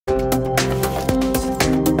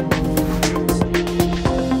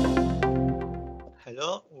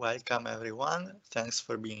welcome everyone. Thanks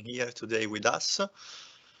for being here today with us.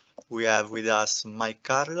 We have with us Mike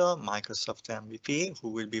Carlo, Microsoft MVP, who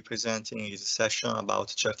will be presenting his session about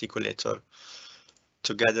Charticulator.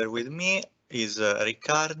 Together with me is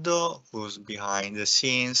Riccardo, who's behind the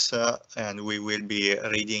scenes, and we will be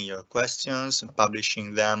reading your questions,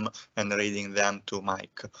 publishing them, and reading them to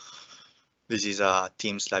Mike. This is a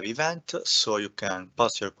Teams live event, so you can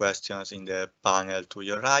post your questions in the panel to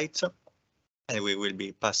your right, and we will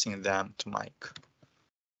be passing them to Mike.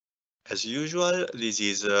 As usual, this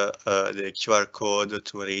is the QR code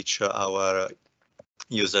to reach our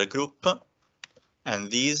user group, and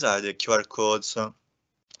these are the QR codes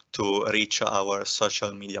to reach our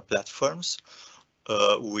social media platforms.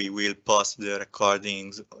 We will post the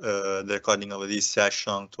recording of this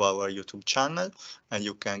session to our YouTube channel, and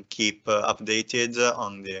you can keep updated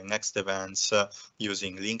on the next events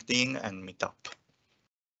using LinkedIn and Meetup.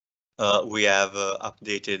 We have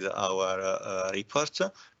updated our report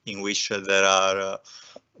in which there are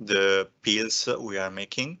the pills we are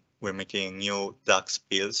making. We're making new DAX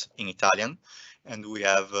pills in Italian, and we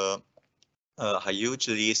have a huge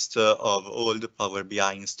list of all the Power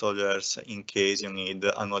BI installers in case you need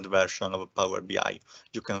an old version of Power BI.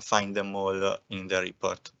 You can find them all in the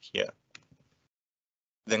report here.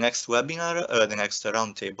 The next webinar, the next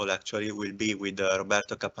roundtable actually will be with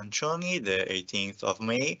Roberto Capancioni, the 18th of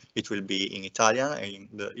May. It will be in Italian,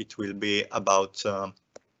 and it will be about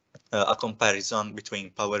a comparison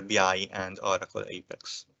between Power BI and Oracle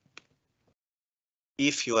Apex.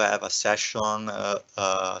 If you have a session,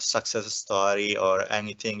 a success story, or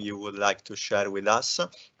anything you would like to share with us,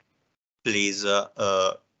 please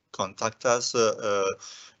contact us,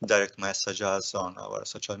 direct message us on our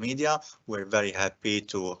social media. We're very happy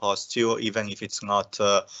to host you, even if it's not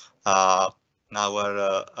an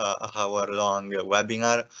hour-long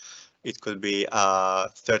webinar. It could be a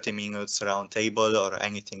 30 minutes round table or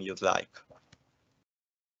anything you'd like.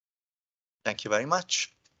 Thank you very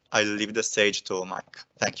much. I'll leave the stage to Mike.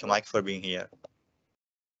 Thank you, Mike, for being here.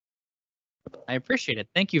 I appreciate it.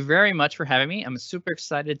 Thank you very much for having me. I'm super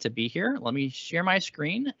excited to be here. Let me share my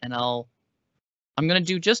screen, and I'm going to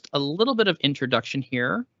do just a little bit of introduction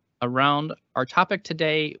here around our topic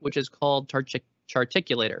today, which is called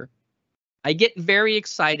Charticulator. I get very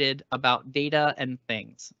excited about data and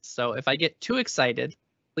things. So if I get too excited,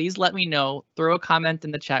 please let me know. Throw a comment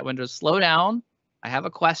in the chat window. Slow down. I have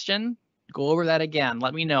a question. Go over that again.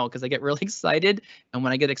 Let me know, because I get really excited. And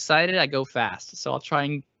when I get excited, I go fast. So I'll try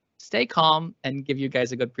and stay calm and give you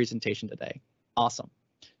guys a good presentation today. Awesome.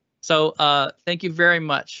 So thank you very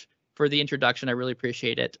much for the introduction. I really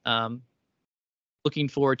appreciate it. Looking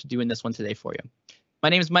forward to doing this one today for you. My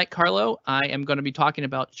name is Mike Carlo. I am going to be talking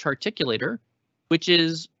about Charticulator, which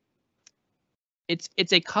is,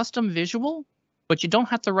 it's a custom visual, but you don't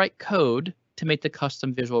have to write code to make the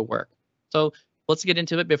custom visual work. So let's get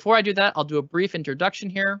into it. Before I do that, I'll do a brief introduction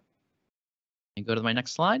here and go to my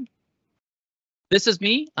next slide. This is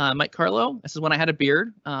me, Mike Carlo. This is when I had a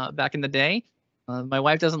beard back in the day. My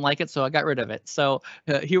wife doesn't like it, so I got rid of it. So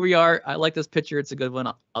here we are. I like this picture. It's a good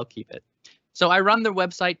one. I'll keep it. So I run the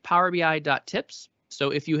website powerbi.tips. So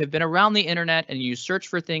if you have been around the internet and you search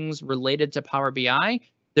for things related to Power BI,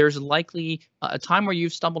 there's likely a time where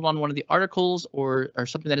you've stumbled on one of the articles or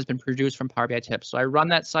something that has been produced from Power BI Tips. So I run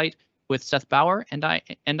that site with Seth Bauer and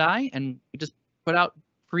we just put out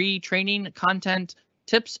free training content,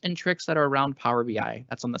 tips and tricks that are around Power BI.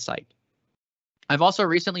 That's on the site. I've also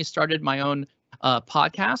recently started my own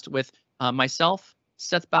podcast with myself,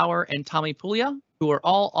 Seth Bauer, and Tommy Puglia, who are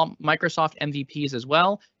all Microsoft MVPs as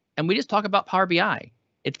well. And we just talk about Power BI.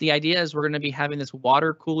 The idea is we're going to be having this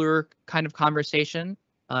water cooler kind of conversation,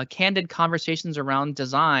 candid conversations around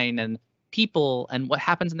design and people and what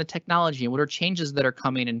happens in the technology and what are changes that are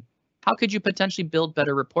coming and how could you potentially build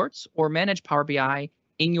better reports or manage Power BI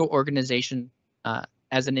in your organization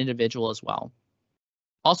as an individual as well.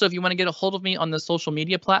 Also, if you want to get a hold of me on the social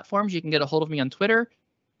media platforms, you can get a hold of me on Twitter.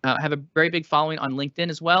 I have a very big following on LinkedIn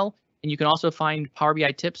as well. And you can also find Power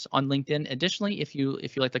BI tips on LinkedIn. Additionally, if you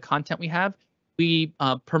like the content we have, we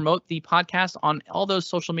promote the podcast on all those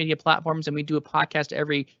social media platforms, and we do a podcast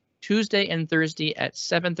every Tuesday and Thursday at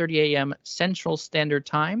 7:30 a.m. Central Standard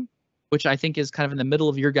Time, which I think is kind of in the middle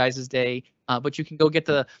of your guys' day. But you can go get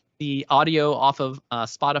the audio off of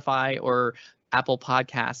Spotify or Apple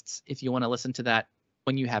Podcasts if you want to listen to that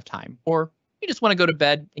when you have time, or you just want to go to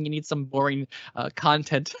bed and you need some boring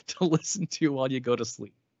content to listen to while you go to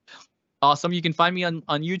sleep. Awesome. You can find me on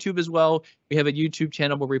YouTube as well. We have a YouTube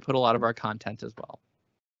channel where we put a lot of our content as well.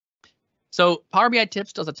 So Power BI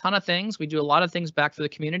Tips does a ton of things. We do a lot of things back for the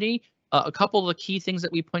community. A couple of the key things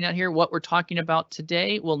that we point out here, what we're talking about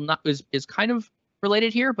today is kind of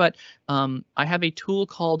related here, but I have a tool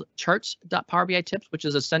called charts.powerbi-tips, which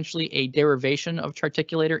is essentially a derivation of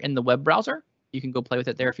Charticulator in the web browser. You can go play with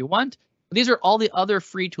it there if you want. These are all the other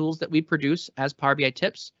free tools that we produce as Power BI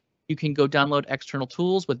Tips. You can go download external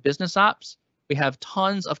tools with business ops. We have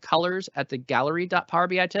tons of colors at the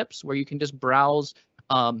gallery.powerbi-tips, where you can just browse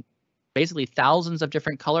basically thousands of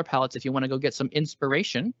different color palettes if you want to go get some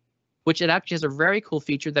inspiration, which it actually has a very cool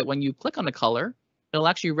feature that when you click on the color, it'll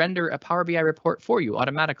actually render a Power BI report for you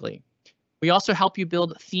automatically. We also help you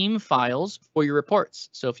build theme files for your reports.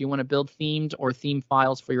 So if you want to build themed or theme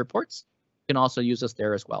files for your reports, you can also use us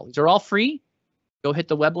there as well. These are all free. Go hit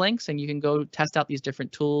the web links and you can go test out these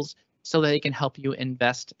different tools so that they can help you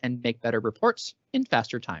invest and make better reports in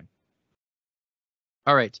faster time.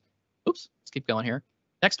 All right. Oops, let's keep going here.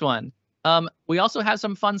 Next one. We also have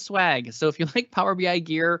some fun swag. So if you like Power BI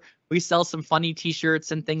gear, we sell some funny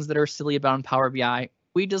t-shirts and things that are silly about Power BI.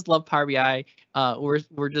 We just love Power BI.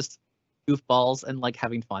 We're just goofballs and like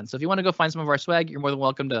having fun. So if you want to go find some of our swag, you're more than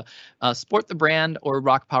welcome to support the brand or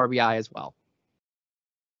rock Power BI as well.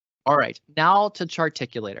 All right, now to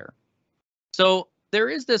Charticulator. So there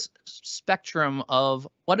is this spectrum of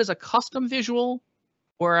what is a custom visual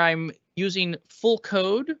where I'm using full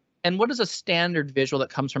code, and what is a standard visual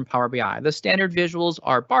that comes from Power BI. The standard visuals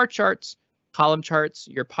are bar charts, column charts,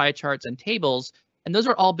 your pie charts, and tables, and those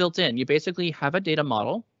are all built in. You basically have a data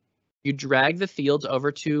model, you drag the fields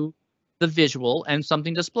over to the visual, and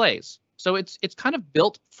something displays. So it's kind of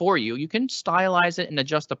built for you. You can stylize it and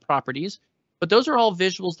adjust the properties, but those are all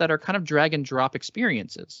visuals that are kind of drag and drop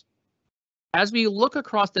experiences. As we look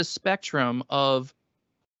across this spectrum of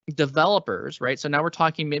developers, right? So now we're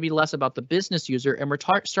talking maybe less about the business user, and we're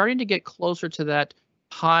starting to get closer to that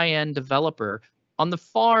high-end developer. On the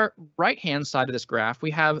far right-hand side of this graph,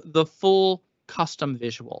 we have the full custom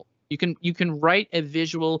visual. You can write a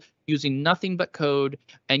visual using nothing but code,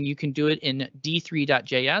 and you can do it in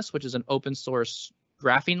d3.js, which is an open source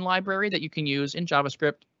graphing library that you can use in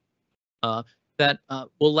JavaScript that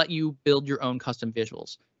will let you build your own custom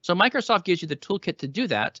visuals. So Microsoft gives you the toolkit to do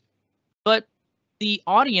that, but the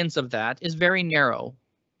audience of that is very narrow.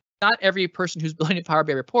 Not every person who's building a Power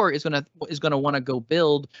BI report is gonna want to go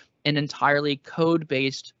build an entirely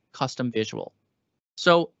code-based custom visual.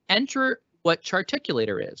 So enter what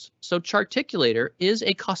Charticulator is. So Charticulator is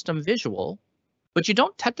a custom visual, but you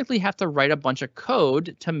don't technically have to write a bunch of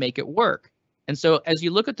code to make it work. And so as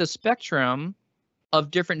you look at the spectrum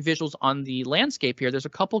of different visuals on the landscape here, there's a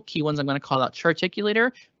couple key ones I'm going to call out.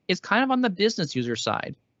 Charticulator is kind of on the business user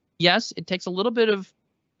side. Yes, it takes a little bit of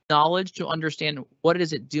knowledge to understand what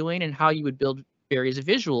is it doing and how you would build various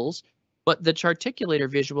visuals, but the Charticulator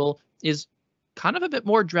visual is kind of a bit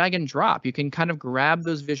more drag and drop. You can kind of grab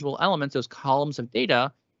those visual elements, those columns of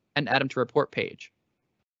data, and add them to a report page.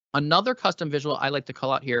 Another custom visual I like to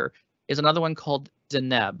call out here is another one called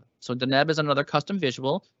Deneb. So Deneb is another custom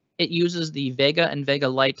visual. It uses the Vega and Vega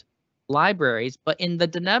Lite libraries, but in the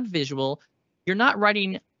Deneb visual, you're not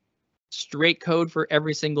writing straight code for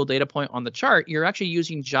every single data point on the chart. You're actually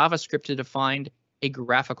using JavaScript to define a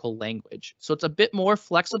graphical language. So it's a bit more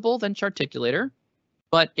flexible than Charticulator,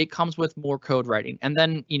 but it comes with more code writing. And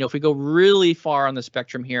then, if we go really far on the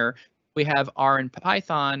spectrum here, we have R and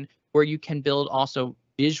Python, where you can build also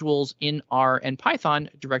visuals in R and Python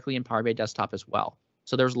directly in Power BI Desktop as well.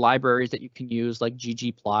 So there's libraries that you can use like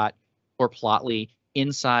ggplot or Plotly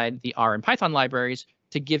inside the R and Python libraries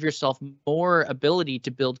to give yourself more ability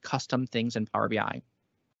to build custom things in Power BI.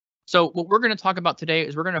 So what we're going to talk about today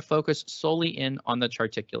is we're going to focus solely in on the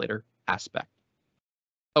Charticulator aspect.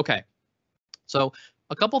 Okay, so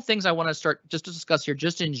a couple things I want to start just to discuss here,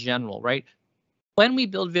 just in general, right? When we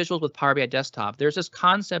build visuals with Power BI Desktop, there's this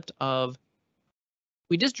concept of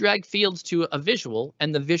we just drag fields to a visual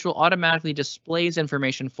and the visual automatically displays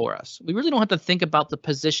information for us. We really don't have to think about the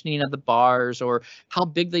positioning of the bars or how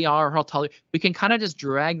big they are or how tall. We can kind of just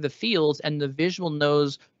drag the fields and the visual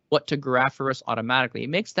knows what to graph for us automatically. It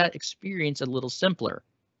makes that experience a little simpler.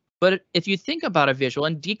 But if you think about a visual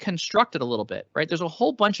and deconstruct it a little bit, right? There's a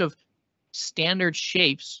whole bunch of standard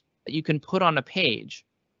shapes that you can put on a page.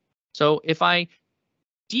 So if I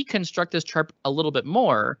deconstruct this chart a little bit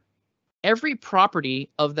more, every property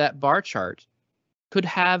of that bar chart could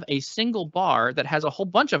have a single bar that has a whole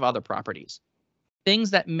bunch of other properties,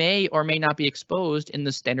 things that may or may not be exposed in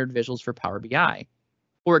the standard visuals for Power BI.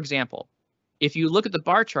 For example, if you look at the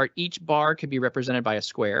bar chart, each bar could be represented by a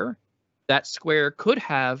square. That square could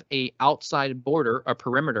have an outside border, a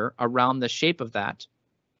perimeter around the shape of that.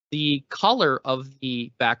 The color of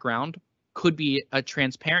the background could be a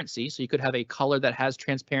transparency. So you could have a color that has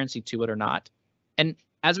transparency to it or not. And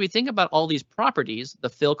as we think about all these properties, the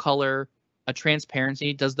fill color, a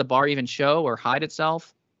transparency, does the bar even show or hide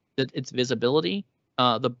itself, its visibility,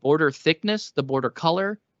 the border thickness, the border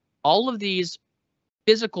color, all of these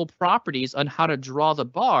physical properties on how to draw the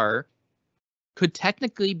bar could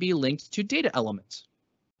technically be linked to data elements.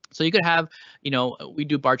 So you could have, we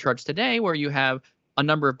do bar charts today where you have a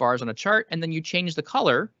number of bars on a chart and then you change the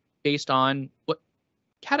color based on what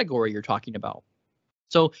category you're talking about.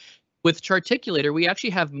 So with Charticulator, we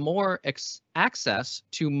actually have more access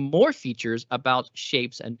to more features about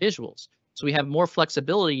shapes and visuals. So we have more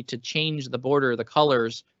flexibility to change the border, the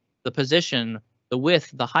colors, the position, the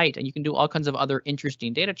width, the height, and you can do all kinds of other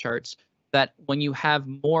interesting data charts that when you have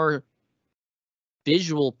more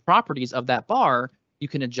visual properties of that bar, you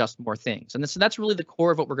can adjust more things. And so that's really the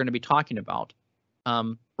core of what we're going to be talking about.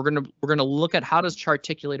 We're going to look at how does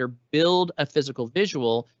Charticulator build a physical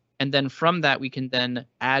visual, and then from that we can then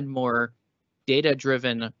add more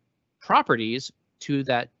data-driven properties to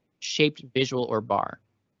that shaped visual or bar.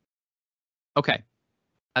 Okay,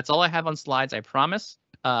 that's all I have on slides, I promise.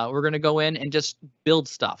 We're going to go in and just build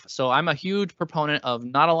stuff. So I'm a huge proponent of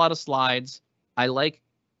not a lot of slides. I like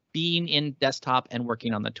being in desktop and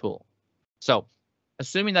working on the tool. So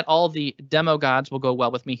assuming that all the demo gods will go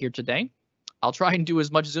well with me here today, I'll try and do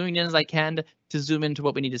as much zooming in as I can to zoom into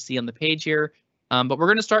what we need to see on the page here. But we're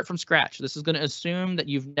going to start from scratch. This is going to assume that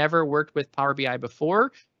you've never worked with Power BI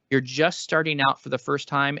before. You're just starting out for the first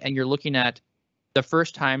time, and you're looking at the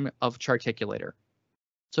first time of Charticulator.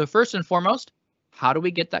 So first and foremost, how do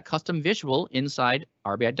we get that custom visual inside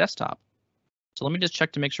Power BI Desktop? So let me just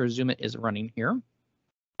check to make sure Zoom It is running here.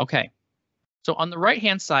 Okay. So on the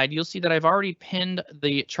right-hand side, you'll see that I've already pinned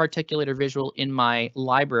the Charticulator visual in my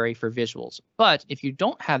library for visuals. But if you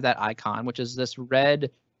don't have that icon, which is this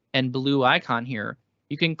red and blue icon here,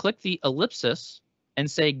 you can click the ellipsis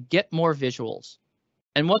and say, get more visuals.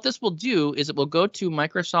 And what this will do is it will go to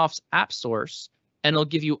Microsoft's App Source, and it'll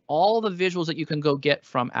give you all the visuals that you can go get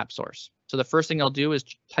from App Source. So the first thing I'll do is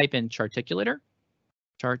type in Charticulator,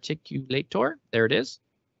 there it is.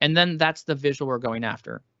 And then that's the visual we're going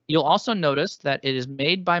after. You'll also notice that it is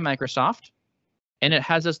made by Microsoft, and it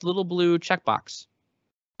has this little blue checkbox.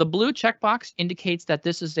 The blue checkbox indicates that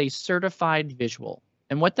this is a certified visual.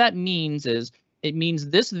 And what that means is it means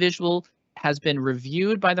this visual has been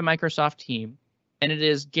reviewed by the Microsoft team, and it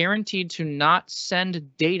is guaranteed to not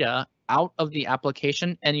send data out of the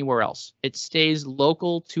application anywhere else. It stays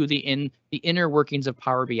local to the inner workings of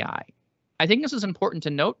Power BI. I think this is important to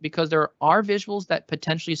note because there are visuals that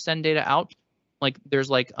potentially send data out. Like there's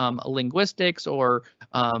linguistics or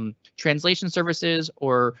translation services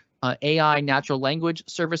or AI natural language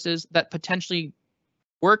services that potentially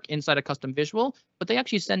work inside a custom visual, but they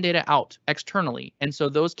actually send data out externally. And so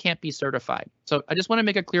those can't be certified. So I just want to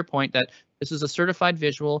make a clear point that this is a certified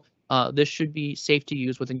visual. This should be safe to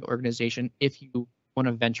use within your organization if you want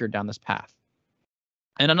to venture down this path.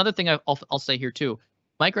 And another thing I'll say here too,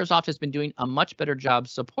 Microsoft has been doing a much better job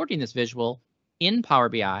supporting this visual in Power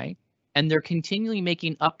BI, and they're continually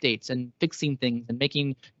making updates and fixing things and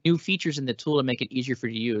making new features in the tool to make it easier for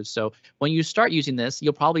you to use. So when you start using this,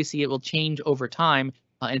 you'll probably see it will change over time,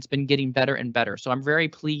 and it's been getting better and better. So I'm very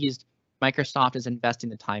pleased Microsoft is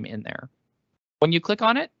investing the time in there. When you click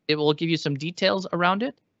on it, it will give you some details around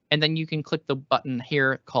it, and then you can click the button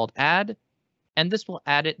here called Add, and this will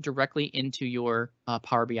add it directly into your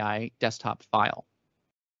Power BI desktop file.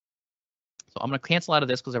 So I'm going to cancel out of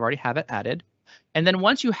this because I already have it added. And then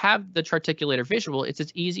once you have the Charticulator visual, it's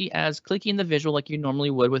as easy as clicking the visual like you normally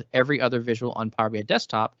would with every other visual on Power BI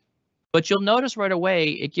Desktop. But you'll notice right away,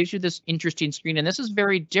 it gives you this interesting screen. And this is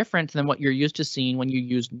very different than what you're used to seeing when you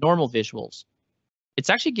use normal visuals. It's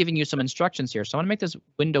actually giving you some instructions here. So I'm going to make this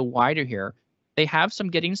window wider here. They have some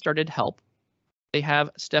getting started help. They have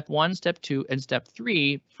step 1, step 2, and step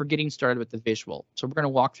 3 for getting started with the visual. So we're going to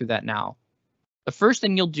walk through that now. The first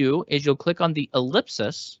thing you'll do is you'll click on the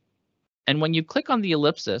ellipsis. And when you click on the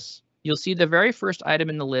ellipsis, you'll see the very first item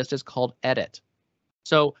in the list is called Edit.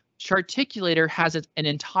 So Charticulator has an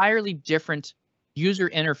entirely different user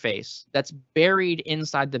interface that's buried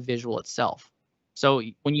inside the visual itself. So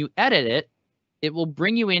when you edit it, it will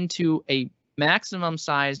bring you into a maximum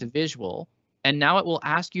sized visual, and now it will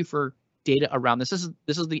ask you for data around this.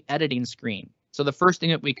 This is the editing screen. So the first thing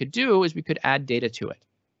that we could do is we could add data to it.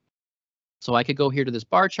 So I could go here to this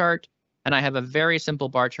bar chart, and I have a very simple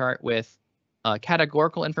bar chart with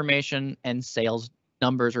categorical information and sales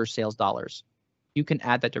numbers or sales dollars. You can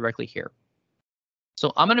add that directly here.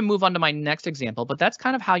 So I'm going to move on to my next example, but that's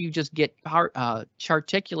kind of how you just get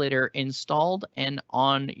Charticulator installed and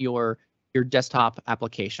on your your desktop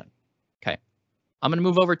application. Okay, I'm going to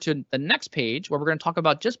move over to the next page where we're going to talk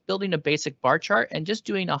about just building a basic bar chart and just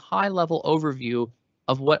doing a high-level overview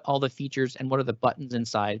of what all the features and what are the buttons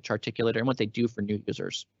inside Charticulator and what they do for new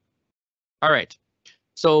users. All right,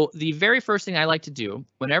 so the very first thing I like to do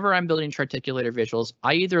whenever I'm building Charticulator visuals,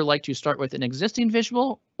 I either like to start with an existing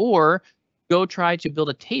visual or go try to build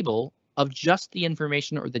a table of just the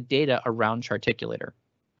information or the data around Charticulator.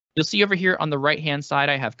 You'll see over here on the right-hand side,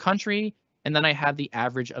 I have country, and then I have the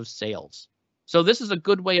average of sales. So this is a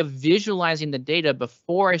good way of visualizing the data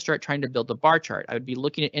before I start trying to build a bar chart. I would be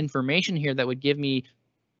looking at information here that would give me,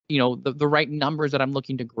 you know, the right numbers that I'm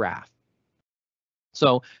looking to graph.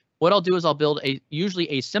 So what I'll do is I'll build usually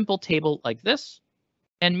a simple table like this.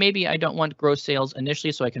 And maybe I don't want gross sales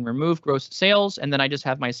initially, so I can remove gross sales, and then I just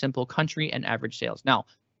have my simple country and average sales. Now,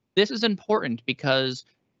 this is important because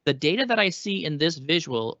the data that I see in this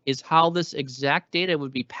visual is how this exact data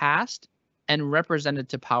would be passed and represented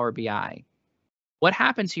to Power BI. What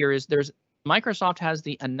happens here is Microsoft has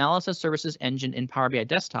the analysis services engine in Power BI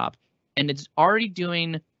Desktop, and it's already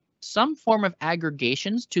doing some form of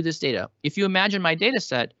aggregations to this data. If you imagine my data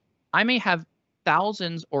set, I may have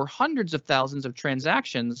thousands or hundreds of thousands of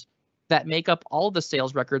transactions that make up all the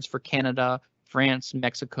sales records for Canada, France,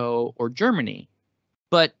 Mexico, or Germany.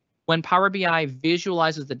 But when Power BI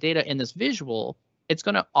visualizes the data in this visual, it's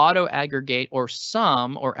going to auto aggregate or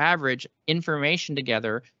sum or average information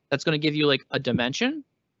together that's going to give you like a dimension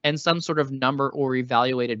and some sort of number or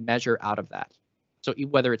evaluated measure out of that. So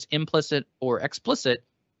whether it's implicit or explicit,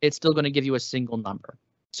 it's still going to give you a single number.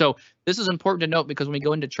 So this is important to note because when we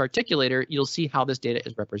go into Charticulator, you'll see how this data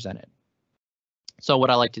is represented. So what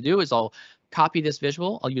I like to do is I'll copy this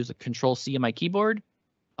visual. I'll use a Control-C on my keyboard.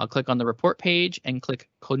 I'll click on the report page and click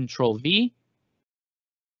Control-V.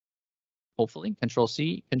 Hopefully,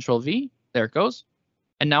 Control-C, Control-V. There it goes.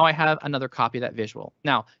 And now I have another copy of that visual.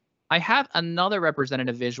 Now, I have another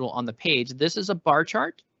representative visual on the page. This is a bar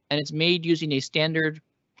chart, and it's made using a standard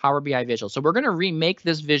Power BI visual. So we're going to remake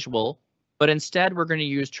this visual, but instead we're going to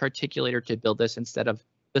use Charticulator to build this instead of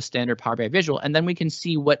the standard Power BI visual. And then we can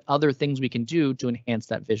see what other things we can do to enhance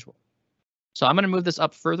that visual. So I'm going to move this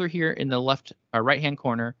up further here in the left or right-hand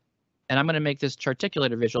corner, and I'm going to make this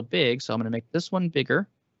Charticulator visual big. So I'm going to make this one bigger,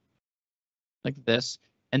 like this.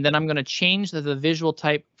 And then I'm going to change the visual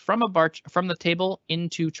type from the table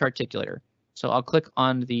into Charticulator. So I'll click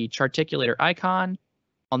on the Charticulator icon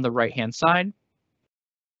on the right-hand side,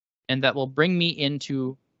 and that will bring me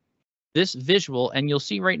into this visual. And you'll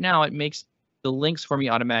see right now it makes the links for me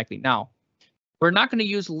automatically. Now, we're not going to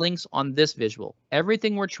use links on this visual.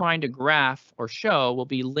 Everything we're trying to graph or show will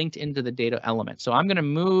be linked into the data element. So I'm going to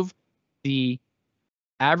move the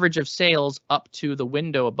average of sales up to the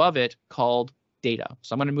window above it called data.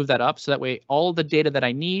 So I'm going to move that up so that way all the data that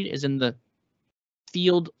I need is in the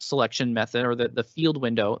field selection method or the field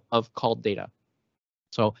window of called data.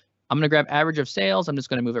 So I'm going to grab average of sales. I'm just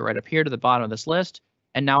going to move it right up here to the bottom of this list.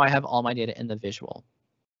 And now I have all my data in the visual.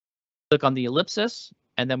 Click on the ellipsis,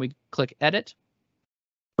 and then we click edit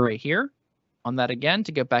right here on that again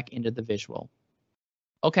to get back into the visual.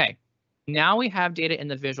 Okay, now we have data in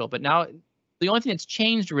the visual, but now the only thing that's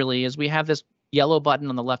changed really is we have this yellow button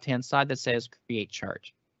on the left-hand side that says Create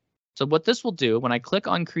Chart. So what this will do, when I click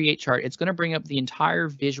on Create Chart, it's going to bring up the entire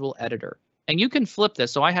visual editor. And you can flip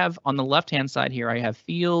this. So I have on the left-hand side here, I have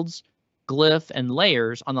fields, glyph, and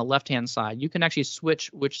layers on the left-hand side. You can actually switch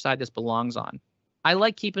which side this belongs on. I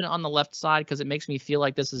like keeping it on the left side because it makes me feel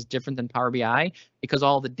like this is different than Power BI because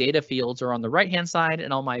all the data fields are on the right-hand side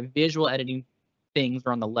and all my visual editing things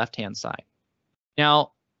are on the left-hand side.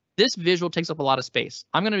 Now, this visual takes up a lot of space.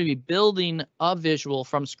 I'm going to be building a visual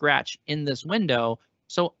from scratch in this window,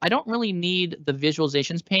 so I don't really need the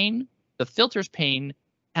visualizations pane, the filters pane,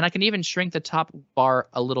 and I can even shrink the top bar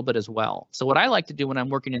a little bit as well. So what I like to do when I'm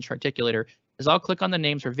working in Charticulator is I'll click on the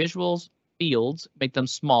names for visuals, fields, make them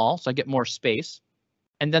small so I get more space.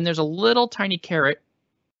 And then there's a little tiny caret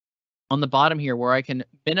on the bottom here where I can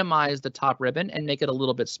minimize the top ribbon and make it a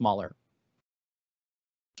little bit smaller.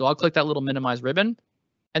 So I'll click that little minimize ribbon,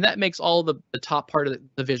 and that makes all the top part of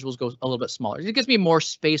the visuals go a little bit smaller. It gives me more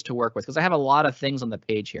space to work with because I have a lot of things on the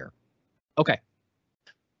page here. Okay.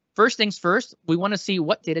 First things first, we want to see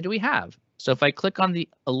what data do we have. So if I click on the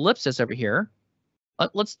ellipsis over here,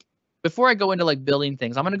 before I go into like building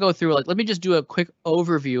things, I'm going to go through let me just do a quick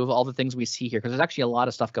overview of all the things we see here because there's actually a lot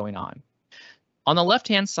of stuff going on. On the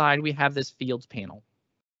left-hand side, we have this fields panel.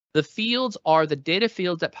 The fields are the data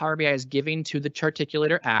fields that Power BI is giving to the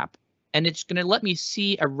Charticulator app, and it's going to let me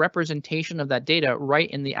see a representation of that data right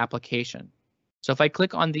in the application. So if I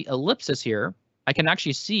click on the ellipsis here, I can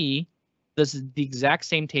actually see this is the exact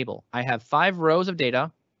same table. I have 5 rows of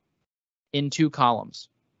data in 2 columns.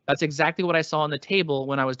 That's exactly what I saw on the table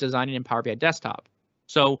when I was designing in Power BI Desktop.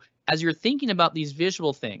 So as you're thinking about these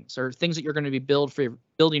visual things or things that you're going to be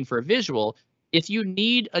building for a visual, if you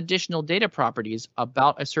need additional data properties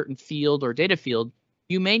about a certain field or data field,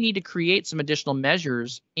 you may need to create some additional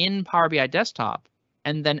measures in Power BI Desktop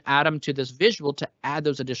and then add them to this visual to add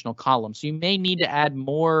those additional columns. So you may need to add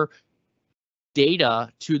more data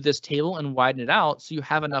to this table and widen it out so you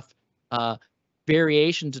have enough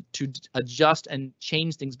variation to adjust and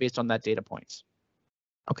change things based on that data points.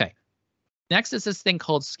 Okay, next is this thing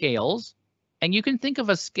called scales. And you can think of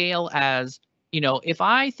a scale as, you know, if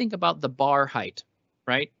I think about the bar height,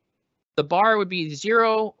 right? The bar would be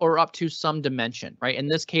 0 or up to some dimension, right? In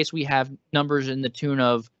this case, we have numbers in the tune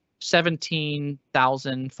of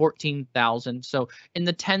 17,000, 14,000. So in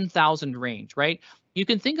the 10,000 range, right? You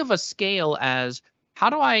can think of a scale as, how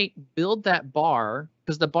do I build that bar?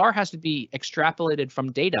 Because the bar has to be extrapolated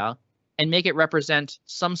from data and make it represent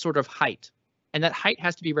some sort of height. And that height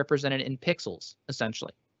has to be represented in pixels,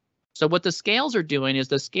 essentially. So what the scales are doing is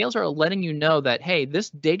the scales are letting you know that, hey, this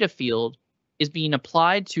data field is being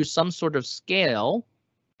applied to some sort of scale,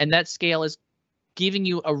 and that scale is giving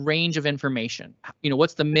you a range of information. You know,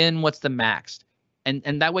 what's the min, what's the max?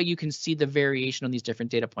 And that way you can see the variation on these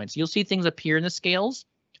different data points. You'll see things appear in the scales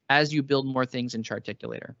as you build more things in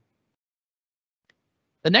Charticulator.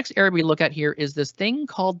 The next area we look at here is this thing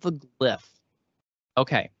called the glyph.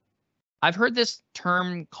 Okay, I've heard this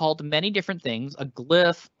term called many different things, a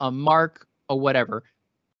glyph, a mark, or whatever.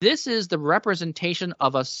 This is the representation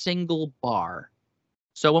of a single bar.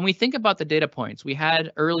 So when we think about the data points, we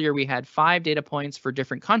had 5 data points for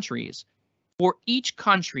different countries. For each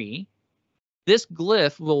country, this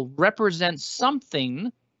glyph will represent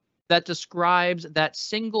something that describes that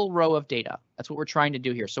single row of data. That's what we're trying to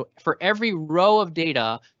do here. So for every row of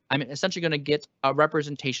data, I'm essentially going to get a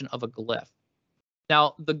representation of a glyph.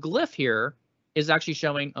 Now, the glyph here is actually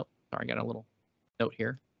showing, oh, sorry, I got a little note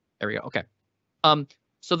here. There we go. Okay.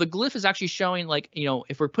 So the glyph is actually showing, like, you know,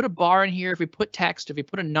 if we put a bar in here, if we put text, if we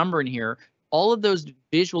put a number in here, all of those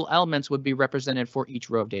visual elements would be represented for each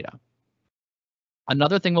row of data.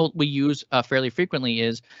 Another thing we use fairly frequently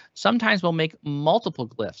is sometimes we'll make multiple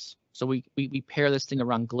glyphs. So we pair this thing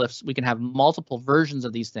around glyphs. We can have multiple versions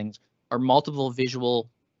of these things or multiple visual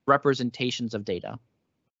representations of data.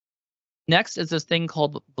 Next is this thing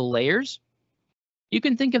called the layers. You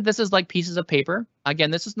can think of this as like pieces of paper.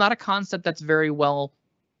 Again, this is not a concept that's very well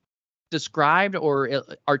described or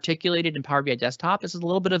articulated in Power BI Desktop. This is a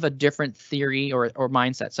little bit of a different theory or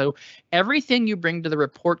mindset. So everything you bring to the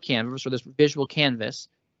report canvas or this visual canvas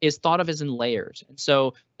is thought of as in layers. And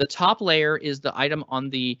so the top layer is the item on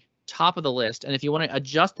the top of the list. And if you want to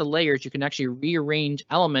adjust the layers, you can actually rearrange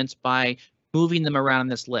elements by moving them around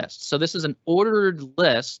this list. So this is an ordered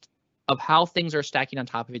list of how things are stacking on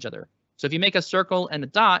top of each other. So if you make a circle and a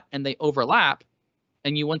dot and they overlap,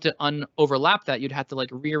 and you want to un-overlap that, you'd have to like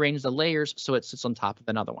rearrange the layers so it sits on top of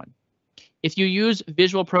another one. If you use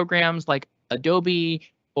visual programs like Adobe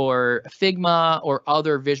or Figma or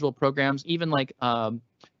other visual programs, even like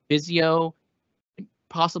Visio,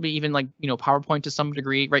 possibly even like, you know, PowerPoint to some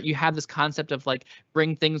degree, right? You have this concept of like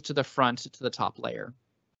bring things to the front to the top layer.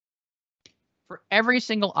 For every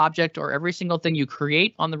single object or every single thing you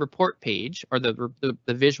create on the report page or the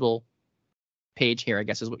visual page here, I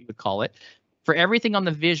guess is what you would call it. For everything on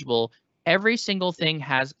the visual, every single thing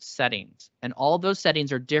has settings, and all those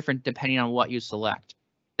settings are different depending on what you select.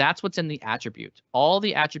 That's what's in the attribute. All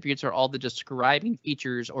the attributes are all the describing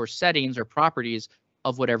features or settings or properties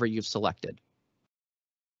of whatever you've selected.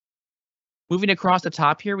 Moving across the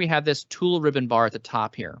top here, we have this tool ribbon bar at the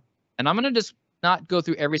top here. And I'm going to just not go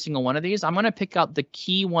through every single one of these. I'm going to pick out the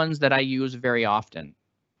key ones that I use very often.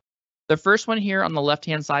 The first one here on the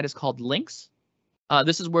left-hand side is called links.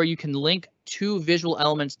 This is where you can link 2 visual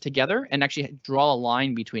elements together and actually draw a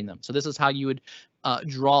line between them. So this is how you would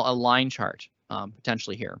draw a line chart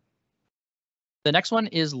potentially here. The next one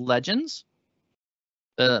is legends.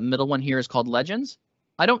 The middle one here is called legends.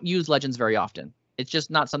 I don't use legends very often. It's just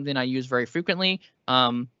not something I use very frequently.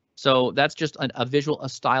 So that's just a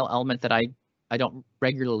style element that I don't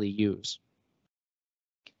regularly use.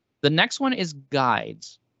 The next one is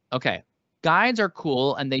guides. Okay. Guides are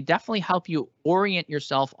cool, and they definitely help you orient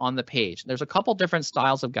yourself on the page. There's a couple different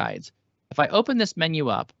styles of guides. If I open this menu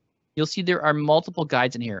up, you'll see there are multiple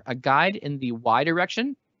guides in here. A guide in the Y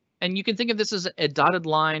direction, and you can think of this as a dotted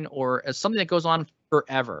line or as something that goes on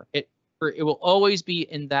forever. It will always be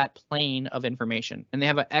in that plane of information, and they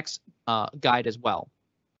have an X guide as well.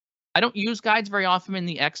 I don't use guides very often in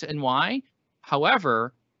the X and Y.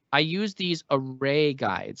 However, I use these array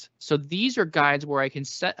guides. So these are guides where I can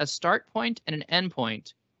set a start point and an end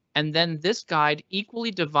point, and then this guide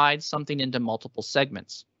equally divides something into multiple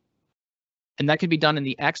segments. And that could be done in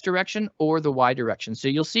the X direction or the Y direction. So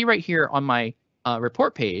you'll see right here on my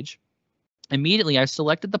report page, immediately I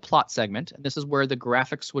selected the plot segment, and this is where the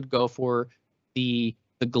graphics would go for the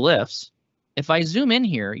glyphs. If I zoom in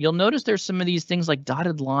here, you'll notice there's some of these things like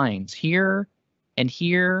dotted lines here,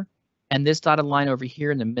 and this dotted line over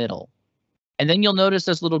here in the middle. And then you'll notice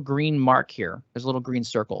this little green mark here. There's a little green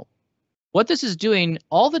circle. What this is doing,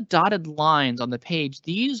 all the dotted lines on the page,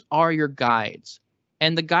 these are your guides.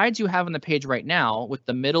 And the guides you have on the page right now, with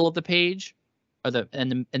the middle of the page, or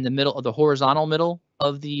in the middle of the horizontal middle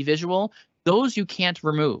of the visual, those you can't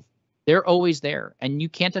remove. They're always there, and you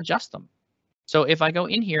can't adjust them. So if I go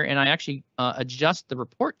in here and I actually adjust the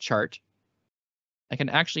report chart, I can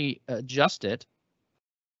actually adjust it,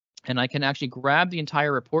 and I can actually grab the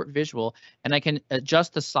entire report visual, and I can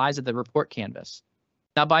adjust the size of the report canvas.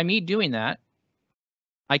 Now, by me doing that,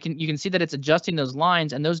 you can see that it's adjusting those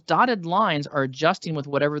lines, and those dotted lines are adjusting with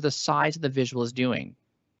whatever the size of the visual is doing.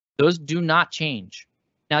 Those do not change.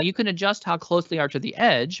 Now, you can adjust how close they are to the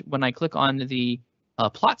edge when I click on the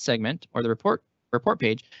plot segment or the report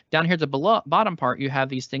page. Down here at the bottom part, you have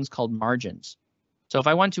these things called margins. So if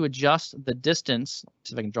I want to adjust the distance, let's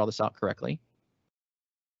see if I can draw this out correctly.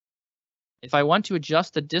 If I want to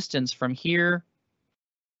adjust the distance from here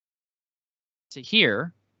to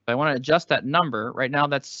here, if I want to adjust that number, right now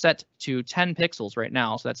that's set to 10 pixels right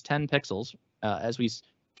now. So that's 10 pixels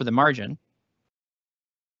for the margin.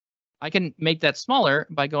 I can make that smaller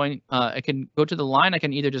by going, I can go to the line. I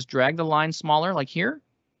can either just drag the line smaller like here,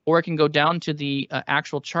 or I can go down to the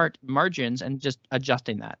actual chart margins and just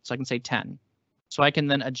adjusting that. So I can say 10. So I can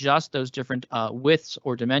then adjust those different widths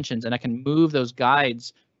or dimensions, and I can move those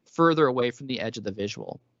guides further away from the edge of the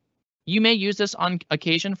visual. You may use this on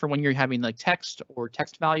occasion for when you're having like text or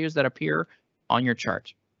text values that appear on your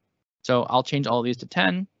chart. So I'll change all of these to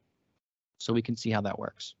 10 so we can see how that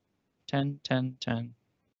works. 10, 10, 10,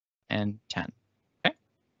 and 10. Okay,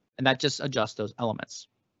 and that just adjusts those elements.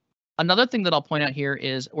 Another thing that I'll point out here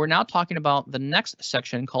is we're now talking about the next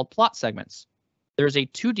section called plot segments. There's a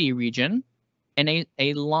 2D region and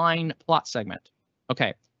a line plot segment.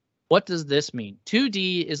 Okay, what does this mean?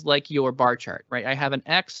 2D is like your bar chart, right? I have an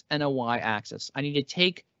X and a Y axis. I need to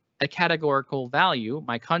take a categorical value,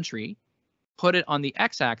 my country, put it on the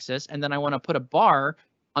X axis, and then I want to put a bar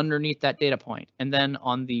underneath that data point. And then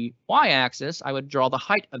on the Y axis, I would draw the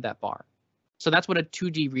height of that bar. So that's what a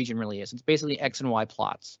 2D region really is. It's basically X and Y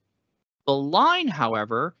plots. The line,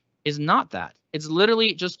 however, is not that. It's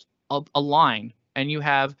literally just a line, and you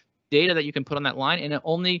have data that you can put on that line, and it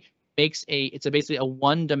only makes it's basically a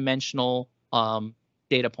one-dimensional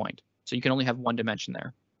data point. So you can only have one dimension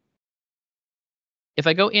there. If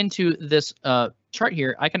I go into this chart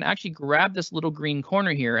here, I can actually grab this little green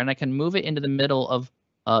corner here, and I can move it into the middle of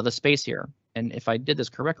the space here. And if I did this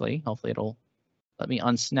correctly, hopefully it'll let me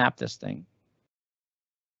unsnap this thing.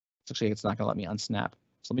 Actually, it's not going to let me unsnap.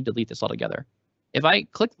 So let me delete this altogether. If I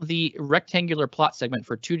click the rectangular plot segment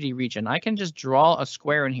for 2D region, I can just draw a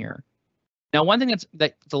square in here. Now, one thing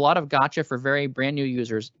that's a lot of gotcha for very brand new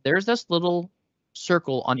users, there's this little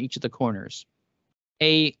circle on each of the corners.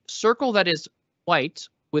 A circle that is white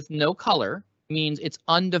with no color means it's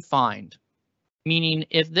undefined, meaning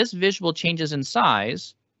if this visual changes in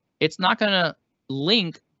size, it's not going to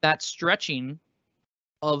link that stretching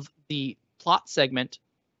of the plot segment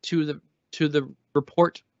to the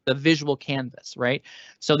report, the visual canvas, right?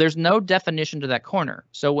 So there's no definition to that corner.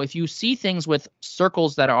 So if you see things with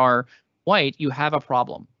circles that are white, you have a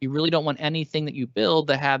problem. You really don't want anything that you build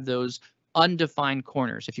to have those undefined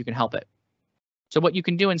corners if you can help it. So what you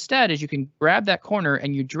can do instead is you can grab that corner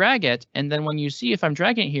and you drag it, and then when you see if I'm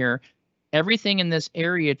dragging it here, everything in this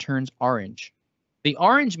area turns orange. The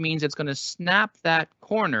orange means it's going to snap that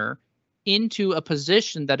corner into a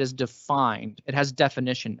position that is defined. It has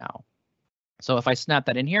definition now. So if I snap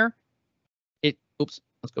that in here, let's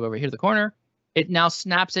go over here to the corner. It now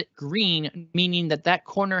snaps it green, meaning that that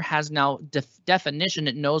corner has now definition.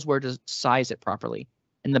 It knows where to size it properly.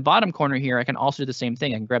 In the bottom corner here, I can also do the same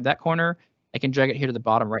thing. I can grab that corner. I can drag it here to the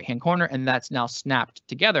bottom right-hand corner, and that's now snapped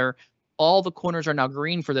together. All the corners are now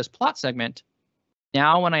green for this plot segment.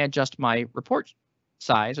 Now, when I adjust my report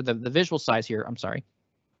size, or the visual size here, I'm sorry,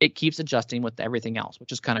 it keeps adjusting with everything else,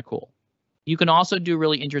 which is kind of cool. You can also do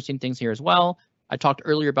really interesting things here as well. I talked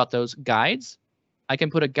earlier about those guides. I can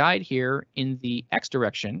put a guide here in the X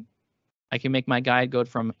direction. I can make my guide go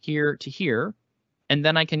from here to here, and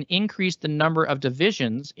then I can increase the number of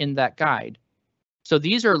divisions in that guide. So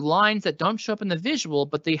these are lines that don't show up in the visual,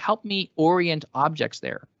 but they help me orient objects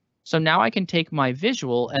there. So now I can take my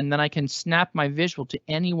visual and then I can snap my visual to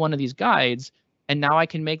any one of these guides. And now I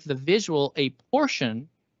can make the visual a portion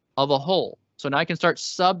of a whole. So now I can start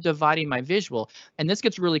subdividing my visual. And this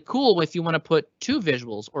gets really cool if you want to put 2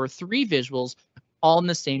 visuals or 3 visuals all in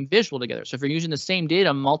the same visual together. So if you're using the same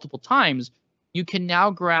data multiple times, you can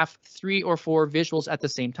now graph 3 or 4 visuals at the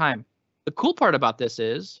same time. The cool part about this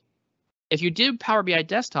is, if you did Power BI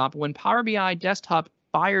Desktop, when Power BI Desktop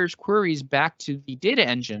fires queries back to the data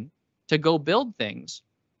engine to go build things,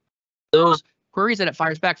 those queries that it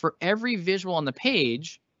fires back, for every visual on the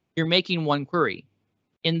page, you're making 1 query.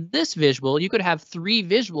 In this visual, you could have 3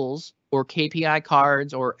 visuals or KPI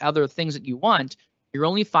cards or other things that you want. You're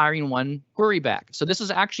only firing 1 query back. So this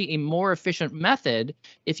is actually a more efficient method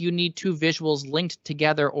if you need 2 visuals linked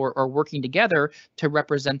together or working together to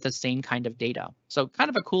represent the same kind of data. So kind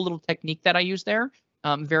of a cool little technique that I use there.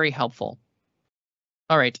 Very helpful.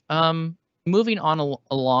 All right, moving on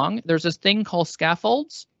along, there's this thing called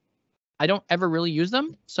scaffolds. I don't ever really use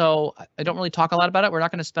them, so I don't really talk a lot about it. We're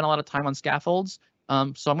not going to spend a lot of time on scaffolds.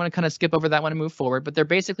 So I'm going to kind of skip over that one and move forward. But they're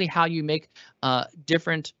basically how you make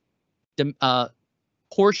different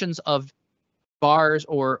portions of bars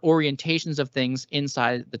or orientations of things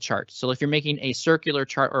inside the chart. So if you're making a circular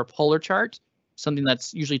chart or a polar chart, something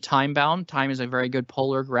that's usually time bound, time is a very good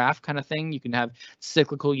polar graph kind of thing. You can have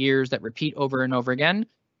cyclical years that repeat over and over again.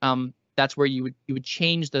 That's where you would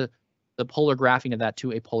change the polar graphing of that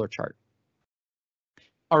to a polar chart.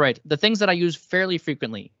 All right, the things that I use fairly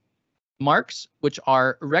frequently. Marks, which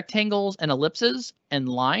are rectangles and ellipses and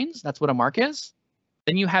lines. That's what a mark is.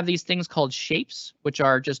 Then you have these things called shapes, which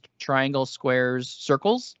are just triangles, squares,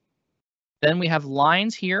 circles. Then we have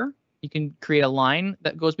lines here. You can create a line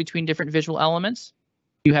that goes between different visual elements.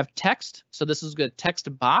 You have text. So this is a text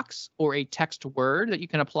box or a text word that you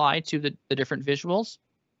can apply to the different visuals.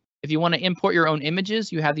 If you want to import your own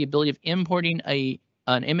images, you have the ability of importing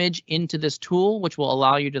an image into this tool, which will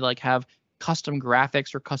allow you to like have custom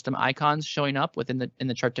graphics or custom icons showing up within the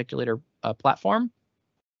Charticulator platform.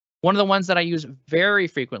 One of the ones that I use very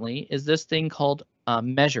frequently is this thing called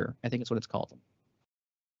measure. I think it's what it's called.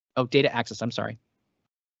 Oh, data axis. I'm sorry.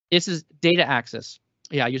 This is data axis.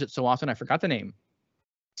 Yeah, I use it so often I forgot the name.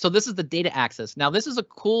 So this is the data axis. Now this is a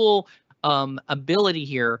cool ability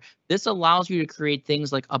here. This allows you to create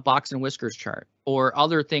things like a box and whiskers chart or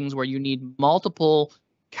other things where you need multiple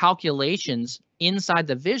calculations inside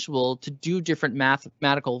the visual to do different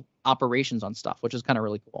mathematical operations on stuff, which is kind of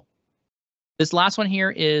really cool. This last one here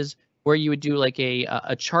is where you would do like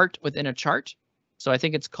a chart within a chart. So I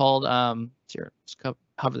think it's called, here, let's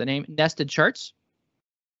cover the name, nested charts.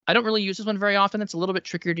 I don't really use this one very often. It's a little bit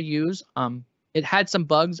trickier to use. It had some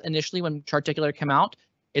bugs initially when Charticulator came out.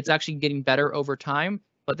 It's actually getting better over time,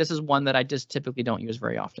 but this is one that I just typically don't use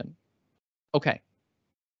very often. Okay.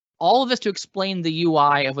 All of this to explain the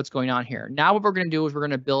UI of what's going on here. Now what we're going to do is we're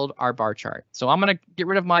going to build our bar chart. So I'm going to get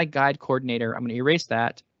rid of my guide coordinator. I'm going to erase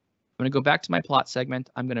that. I'm going to go back to my plot segment.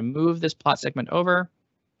 I'm going to move this plot segment over.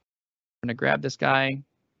 I'm going to grab this guy.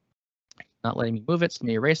 Not letting me move it, so let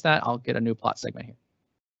me erase that. I'll get a new plot segment here.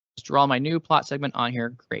 Just draw my new plot segment on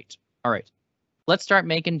here. Great. All right. Let's start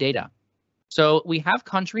making data. So we have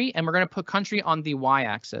country, and we're going to put country on the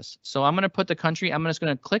y-axis. So I'm going to put the country. I'm just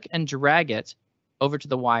going to click and drag it over to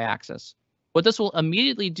the y-axis. What this will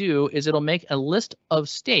immediately do is it'll make a list of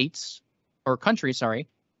states, or countries, sorry,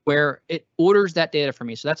 where it orders that data for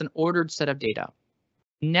me. So that's an ordered set of data.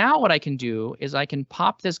 Now what I can do is I can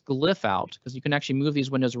pop this glyph out, because you can actually move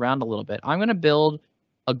these windows around a little bit. I'm going to build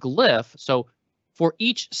a glyph. So for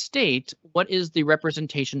each state, what is the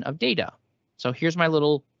representation of data? So here's my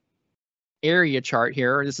little area chart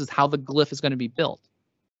here. This is how the glyph is going to be built.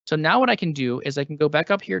 So now what I can do is I can go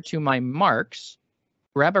back up here to my marks,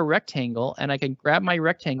 grab a rectangle, and I can grab my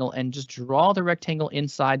rectangle and just draw the rectangle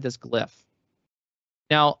inside this glyph.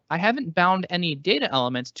 Now, I haven't bound any data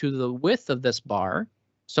elements to the width of this bar.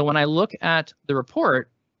 So when I look at the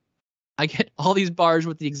report, I get all these bars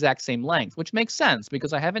with the exact same length, which makes sense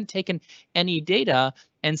because I haven't taken any data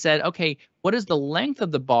and said, okay, what is the length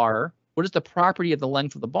of the bar? What is the property of the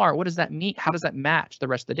length of the bar? What does that mean? How does that match the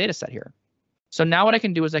rest of the data set here? So now what I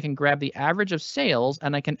can do is I can grab the average of sales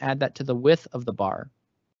and I can add that to the width of the bar.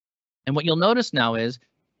 And what you'll notice now is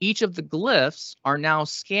each of the glyphs are now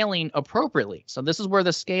scaling appropriately. So this is where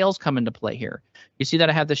the scales come into play here. You see that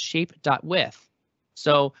I have the shape.width.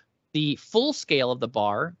 So the full scale of the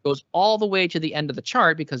bar goes all the way to the end of the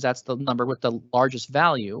chart because that's the number with the largest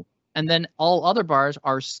value. And then all other bars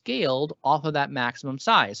are scaled off of that maximum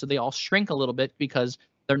size. So they all shrink a little bit because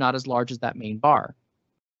they're not as large as that main bar.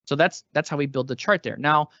 So that's how we build the chart there.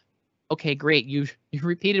 Now, okay, great. You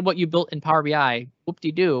repeated what you built in Power BI.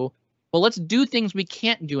 Whoop-de-doo. Well, let's do things we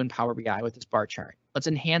can't do in Power BI with this bar chart. Let's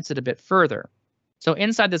enhance it a bit further. So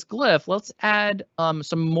inside this glyph, let's add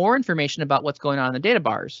some more information about what's going on in the data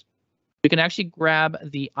bars. We can actually grab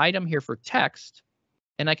the item here for text,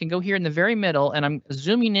 and I can go here in the very middle, and I'm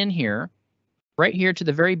zooming in here, right here to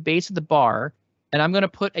the very base of the bar, and I'm going to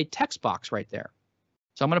put a text box right there.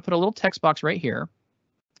 So I'm going to put a little text box right here.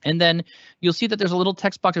 And then you'll see that there's a little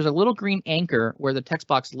text box. There's a little green anchor where the text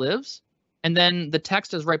box lives. And then the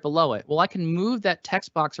text is right below it. Well, I can move that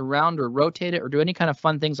text box around or rotate it or do any kind of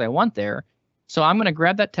fun things I want there. So I'm going to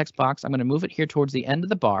grab that text box. I'm going to move it here towards the end of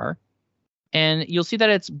the bar. And you'll see that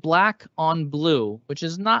it's black on blue, which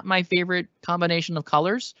is not my favorite combination of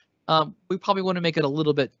colors. We probably want to make it a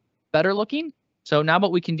little bit better looking. So now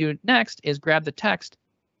what we can do next is grab the text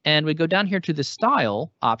and we go down here to the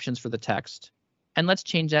style options for the text. And let's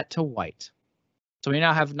change that to white. So we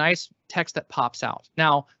now have nice text that pops out.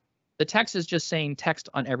 Now, the text is just saying text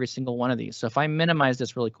on every single one of these. So if I minimize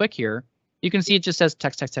this really quick here, you can see it just says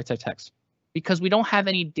text, text, text, text, text, because we don't have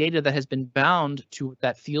any data that has been bound to what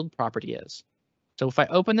that field property is. So if I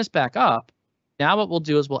open this back up, now what we'll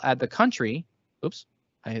do is we'll add the country. Oops,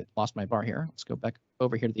 I lost my bar here. Let's go back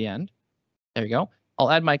over here to the end. There we go.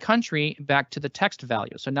 I'll add my country back to the text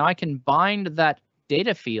value. So now I can bind that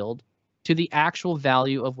data field to the actual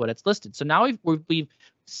value of what it's listed. So now we've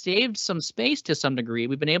saved some space to some degree.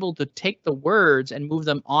 We've been able to take the words and move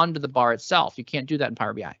them onto the bar itself. You can't do that in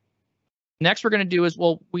Power BI. Next, we're going to do is,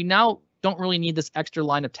 well, we now don't really need this extra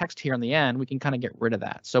line of text here on the end. We can kind of get rid of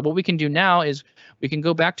that. So what we can do now is we can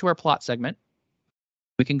go back to our plot segment.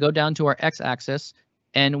 We can go down to our x-axis,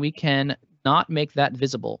 and we can not make that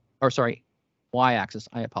visible. Or sorry, y-axis.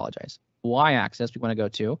 I apologize. Y-axis we want to go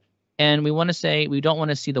to. And we want to say we don't want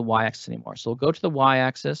to see the y-axis anymore. So we'll go to the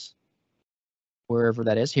y-axis, wherever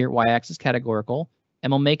that is here, y-axis categorical,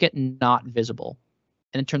 and we'll make it not visible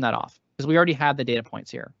and then turn that off because we already have the data points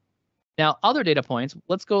here. Now, other data points,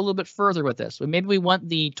 let's go a little bit further with this. Maybe we want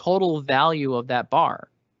the total value of that bar.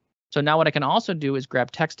 So now what I can also do is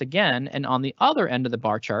grab text again, and on the other end of the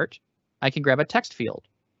bar chart, I can grab a text field.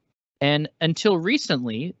 And until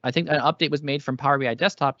recently, I think an update was made from Power BI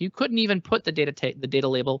Desktop, you couldn't even put the data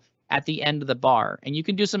label at the end of the bar. And you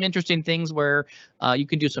can do some interesting things where you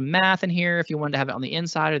can do some math in here if you wanted to have it on the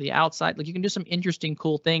inside or the outside. Like you can do some interesting,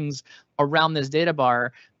 cool things around this data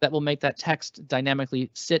bar that will make that text dynamically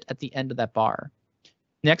sit at the end of that bar.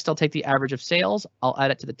 Next, I'll take the average of sales. I'll add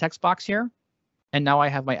it to the text box here. And now I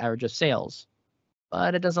have my average of sales.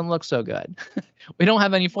 But it doesn't look so good. We don't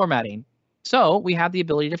have any formatting. So we have the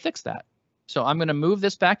ability to fix that. So I'm going to move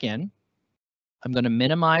this back in. I'm going to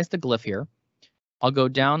minimize the glyph here. I'll go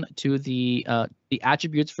down to the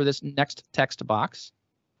attributes for this next text box.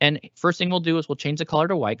 And first thing we'll do is we'll change the color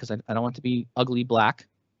to white because I don't want it to be ugly black.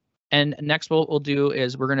 And next what we'll do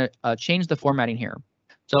is we're going to change the formatting here.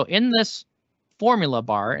 So in this formula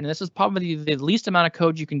bar, and this is probably the least amount of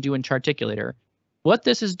code you can do in Charticulator, what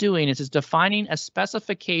this is doing is it's defining a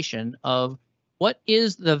specification of what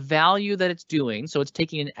is the value that it's doing. So it's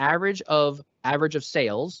taking an average of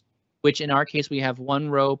sales, which in our case, we have one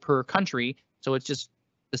row per country. So it's just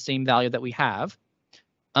the same value that we have.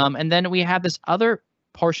 And then we have this other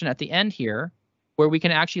portion at the end here where we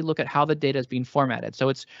can actually look at how the data is being formatted. So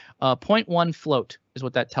it's 0.1 float is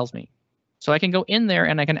what that tells me. So I can go in there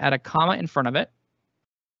and I can add a comma in front of it,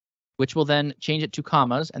 which will then change it to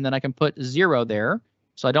commas. And then I can put 0 there.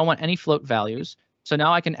 So I don't want any float values. So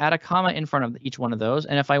now I can add a comma in front of each one of those.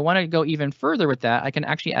 And if I want to go even further with that, I can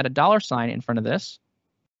actually add a $sign in front of this.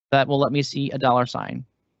 That will let me see a $sign.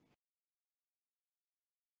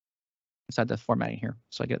 Inside the formatting here,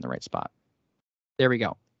 so I get in the right spot. There we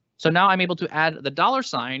go. So now I'm able to add the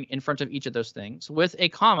 $sign in front of each of those things with a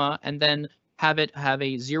comma, and then have it have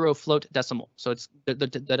a 0 float decimal. So it's the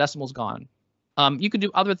decimal's gone. You could do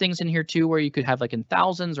other things in here too, where you could have like in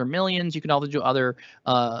thousands or millions. You can also do other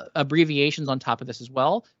abbreviations on top of this as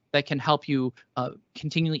well that can help you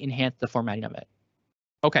continually enhance the formatting of it.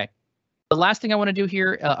 Okay. The last thing I want to do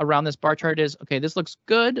here around this bar chart is, okay, this looks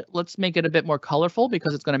good. Let's make it a bit more colorful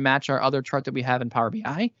because it's going to match our other chart that we have in Power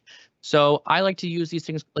BI. So I like to use these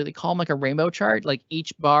things, like they call them like a rainbow chart, like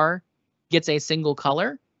each bar gets a single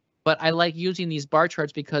color. But I like using these bar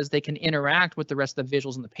charts because they can interact with the rest of the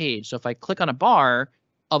visuals on the page. So if I click on a bar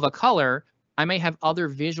of a color, I may have other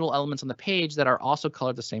visual elements on the page that are also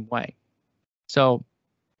colored the same way. So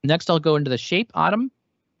next I'll go into the shape item.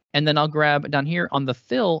 And then I'll grab down here on the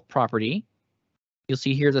fill property. You'll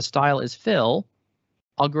see here the style is fill.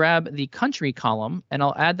 I'll grab the country column and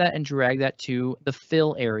I'll add that and drag that to the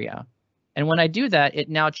fill area. And when I do that, it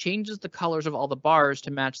now changes the colors of all the bars to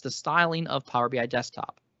match the styling of Power BI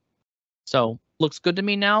Desktop. So looks good to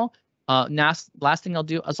me now. Last thing I'll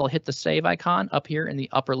do is I'll hit the save icon up here in the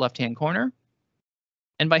upper left-hand corner.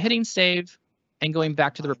 And by hitting save and going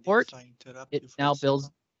back to the report, it now builds.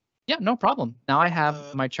 Yeah, no problem. Now I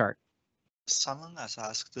have my chart. Someone has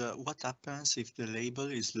asked, what happens if the label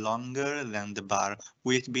is longer than the bar?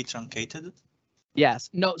 Will it be truncated? Yes.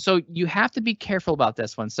 No, so you have to be careful about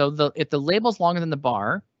this one. So if the label's longer than the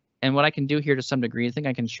bar, and what I can do here to some degree, I think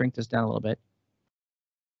I can shrink this down a little bit.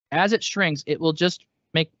 As it shrinks, it will just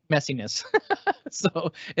make messiness.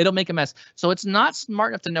 So it'll make a mess. So it's not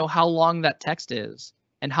smart enough to know how long that text is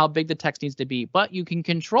and how big the text needs to be, but you can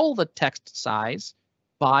control the text size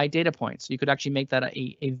by data points. You could actually make that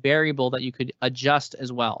a variable that you could adjust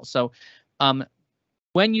as well. So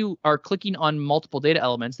when you are clicking on multiple data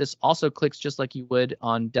elements, this also clicks just like you would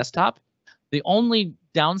on desktop. The only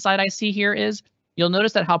downside I see here is you'll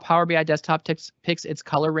notice that how Power BI Desktop picks its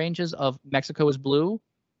color ranges of Mexico is blue.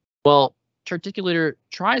 Well, Charticulator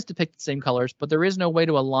tries to pick the same colors, but there is no way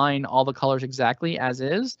to align all the colors exactly as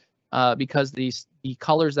is because the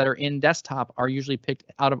colors that are in desktop are usually picked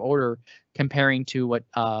out of order comparing to what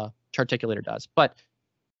Charticulator does. But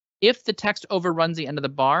if the text overruns the end of the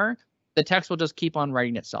bar, the text will just keep on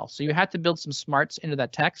writing itself. So you have to build some smarts into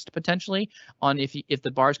that text potentially on if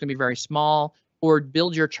the bar is going to be very small, or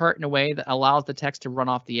build your chart in a way that allows the text to run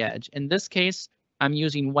off the edge. In this case, I'm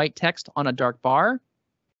using white text on a dark bar.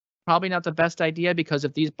 Probably not the best idea because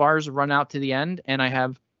if these bars run out to the end and I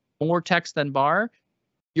have more text than bar,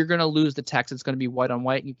 you're going to lose the text. It's going to be white on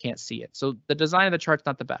white and you can't see it. So the design of the chart's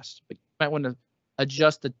not the best, but you might want to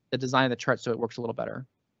adjust the design of the chart so it works a little better.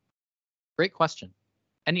 Great question.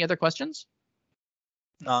 Any other questions?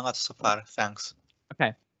 No, not so far. Thanks.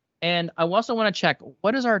 Okay. And I also want to check,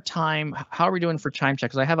 what is our time? How are we doing for time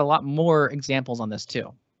check? Because I have a lot more examples on this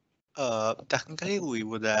too. Technically, we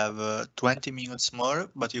would have 20 minutes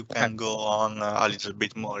more, but you can go on a little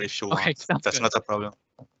bit more if you want. That's good. Not a problem.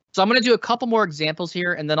 So I'm going to do a couple more examples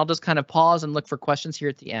here, and then I'll just kind of pause and look for questions here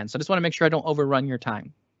at the end. So I just want to make sure I don't overrun your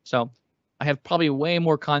time. So I have probably way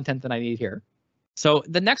more content than I need here. So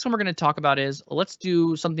the next one we're going to talk about is, let's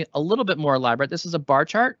do something a little bit more elaborate. This is a bar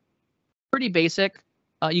chart, pretty basic.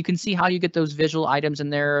 You can see how you get those visual items in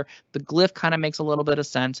there. The glyph kind of makes a little bit of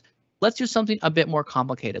sense. Let's do something a bit more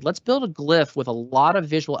complicated. Let's build a glyph with a lot of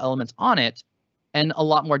visual elements on it and a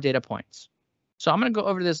lot more data points. So I'm going to go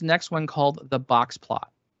over to this next one called the box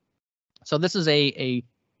plot. So this is a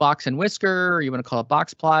box and whisker, or you want to call it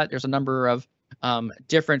box plot. There's a number of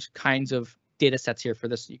different kinds of data sets here for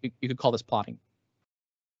this. You could call this plotting.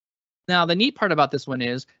 Now, the neat part about this one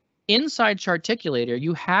is inside Charticulator,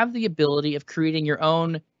 you have the ability of creating your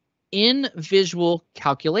own in-visual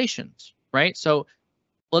calculations, right? So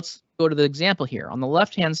let's go to the example here. On the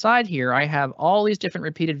left-hand side here, I have all these different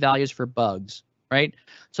repeated values for bugs, right?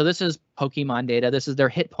 So this is Pokemon data. This is their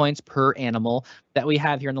hit points per animal that we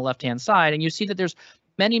have here on the left-hand side. And you see that there's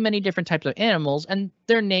many, many different types of animals, and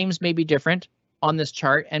their names may be different on this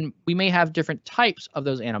chart, and we may have different types of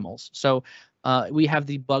those animals. So we have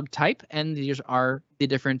the bug type, and these are the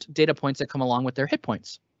different data points that come along with their hit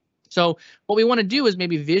points. So what we want to do is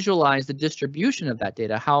maybe visualize the distribution of that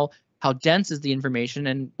data, how dense is the information,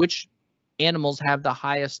 and which animals have the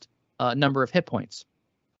highest number of hit points.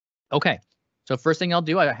 Okay, so first thing I'll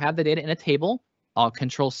do, I have the data in a table. I'll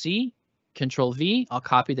Control-C, Control-V. I'll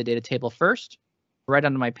copy the data table first, right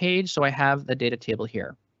onto my page, so I have the data table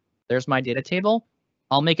here. There's my data table.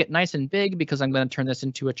 I'll make it nice and big because I'm going to turn this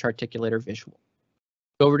into a Charticulator visual.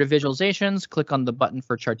 Go over to Visualizations, click on the button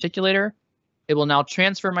for Charticulator. It will now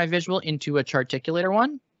transfer my visual into a Charticulator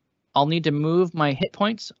one. I'll need to move my hit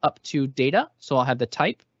points up to data, so I'll have the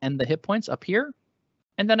type and the hit points up here,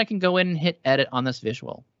 and then I can go in and hit edit on this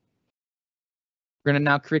visual. We're going to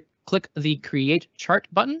now click the Create Chart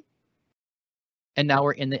button, and now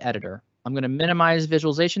we're in the editor. I'm going to minimize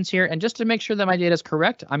visualizations here, and just to make sure that my data is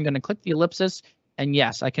correct, I'm going to click the ellipsis, and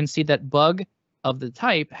yes, I can see that bug of the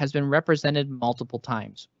type has been represented multiple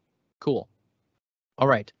times. Cool. All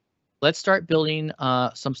right. Let's start building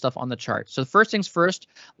some stuff on the chart. So first things first,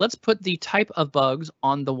 let's put the type of bugs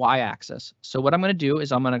on the y-axis. So what I'm going to do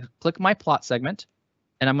is I'm going to click my plot segment,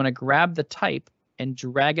 and I'm going to grab the type and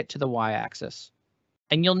drag it to the y-axis.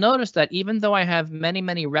 And you'll notice that even though I have many,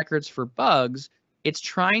 many records for bugs, it's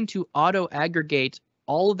trying to auto-aggregate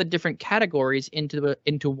all of the different categories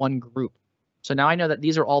into one group. So now I know that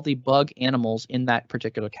these are all the bug animals in that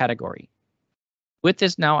particular category. With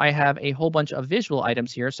this now, I have a whole bunch of visual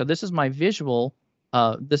items here. So this is my visual.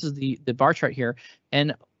 This is the bar chart here.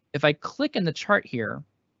 And if I click in the chart here,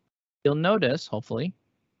 you'll notice, hopefully,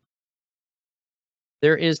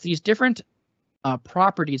 there is these different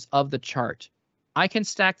properties of the chart. I can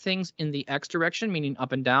stack things in the X direction, meaning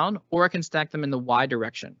up and down, or I can stack them in the Y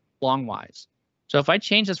direction, longwise. So if I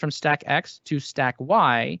change this from stack X to stack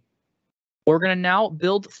Y, we're going to now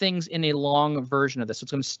build things in a long version of this. So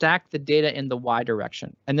it's going to stack the data in the Y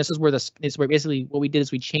direction. And this is where basically what we did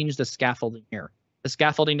is we changed the scaffolding here. The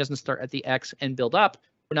scaffolding doesn't start at the X and build up.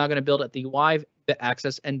 We're now going to build at the Y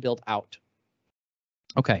axis and build out.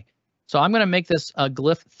 Okay, so I'm going to make this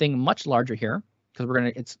glyph thing much larger here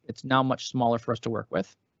because it's now much smaller for us to work with.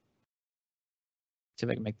 See if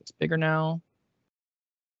I can make this bigger now.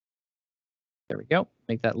 There we go.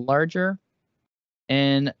 Make that larger.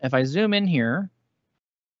 And if I zoom in here,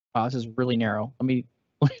 wow, this is really narrow. Let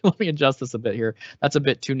me adjust this a bit here. That's a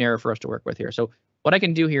bit too narrow for us to work with here. So what I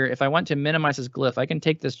can do here, if I want to minimize this glyph, I can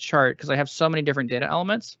take this chart because I have so many different data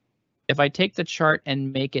elements. If I take the chart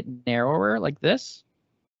and make it narrower like this,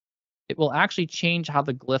 it will actually change how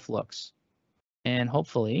the glyph looks. And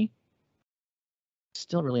hopefully,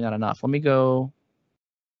 still really not enough. Let me go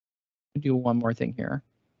do one more thing here.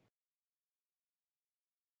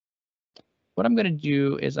 What I'm going to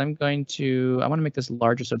do is I want to make this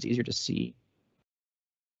larger so it's easier to see.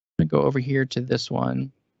 I'm going to go over here to this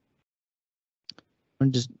one.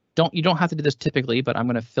 You don't have to do this typically, but I'm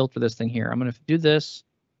going to filter this thing here. I'm going to do this.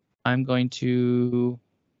 I'm going to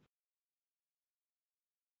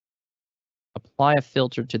apply a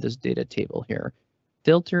filter to this data table here.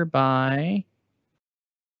 Filter by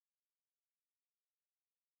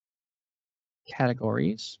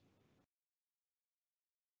categories.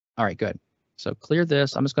 All right, good. So clear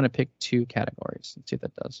this. I'm just going to pick 2 categories. Let's see if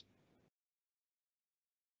that does. Does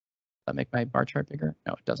that make my bar chart bigger?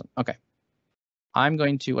 No, it doesn't. Okay. What I'm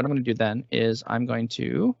going to do then is I'm going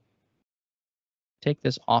to take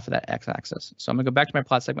this off of that x-axis. So I'm going to go back to my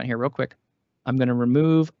plot segment here real quick. I'm going to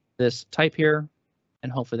remove this type here,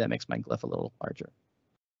 and hopefully that makes my glyph a little larger.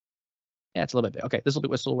 Yeah, it's a little bit big. Okay,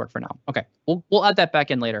 this will work for now. Okay, we'll add that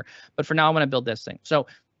back in later. But for now, I'm going to build this thing. So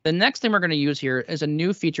the next thing we're going to use here is a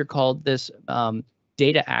new feature called this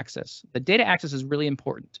data axis. The data axis is really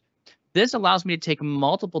important. This allows me to take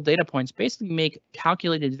multiple data points, basically make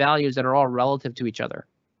calculated values that are all relative to each other.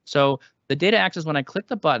 So the data axis, when I click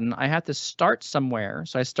the button, I have to start somewhere.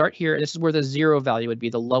 So I start here. This is where the 0 value would be,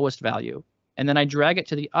 the lowest value. And then I drag it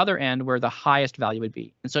to the other end where the highest value would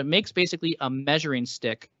be. And so it makes basically a measuring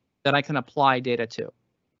stick that I can apply data to.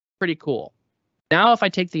 Pretty cool. Now, if I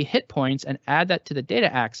take the hit points and add that to the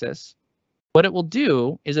data axis, what it will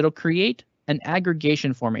do is it'll create an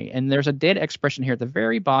aggregation for me. And there's a data expression here at the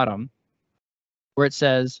very bottom where it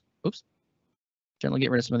says, oops, generally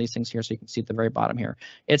get rid of some of these things here so you can see at the very bottom here.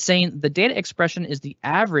 It's saying the data expression is the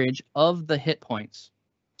average of the hit points.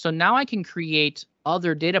 So now I can create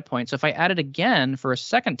other data points. So if I add it again for a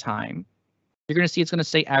second time, you're going to see it's going to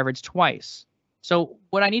say average twice. So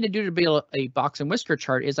what I need to do to build a box and whisker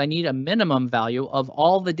chart is I need a minimum value of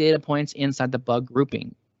all the data points inside the bug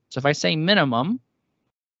grouping. So if I say minimum,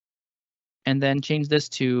 and then change this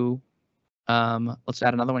to, let's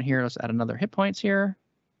add another one here. Let's add another hit points here.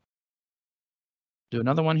 Do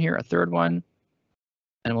another one here, a third one.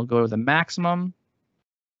 And we'll go to the maximum.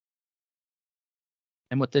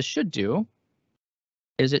 And what this should do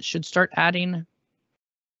is it should start adding.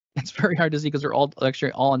 It's very hard to see because they're all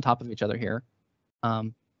actually all on top of each other here. I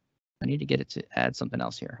need to get it to add something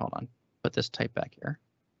else here. Hold on. Put this type back here.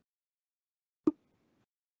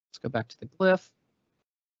 Let's go back to the glyph.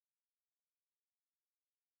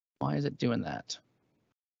 Why is it doing that?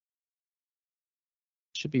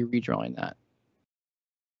 It should be redrawing that.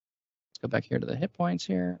 Let's go back here to the hit points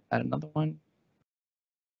here. Add another one.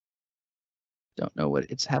 Don't know what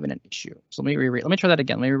it's having an issue. So let me try that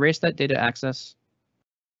again. Let me erase that data axis.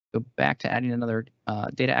 Go back to adding another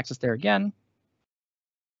data axis there again.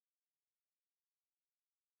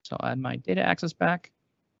 So I'll add my data axis back.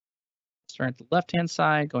 Starting at the left-hand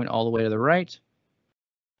side, going all the way to the right.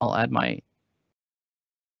 I'll add my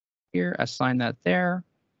here, assign that there.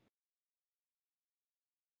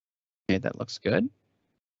 Okay, that looks good.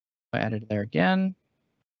 I added it there again.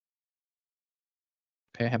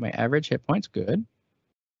 Okay, I have my average hit points, good.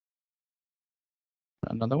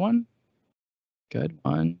 Another one. Good,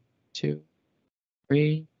 1, 2,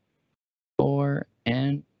 3, 4,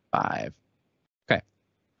 and 5. Okay.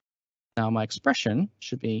 Now my expression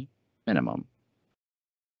should be minimum.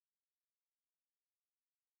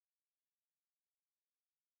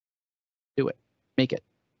 Do it. Make it.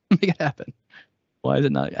 Make it happen. Why is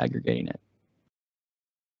it not aggregating it?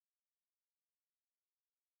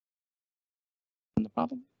 The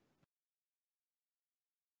problem?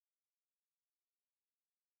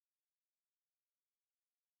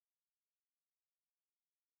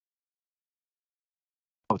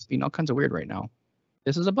 it's being all kinds of weird right now.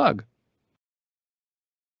 This is a bug.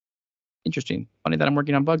 Interesting. Funny that I'm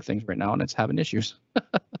working on bug things right now and it's having issues.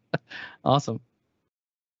 Awesome.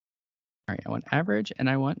 All right, I want average and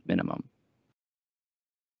I want minimum.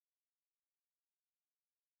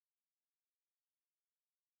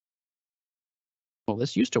 Well,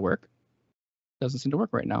 this used to work. Doesn't seem to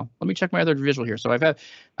work right now. Let me check my other visual here. So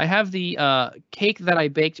I have the cake that I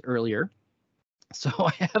baked earlier. So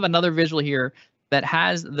I have another visual here that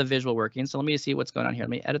has the visual working. So let me see what's going on here. Let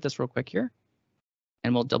me edit this real quick here,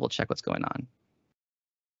 and we'll double check what's going on.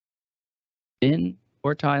 Bin,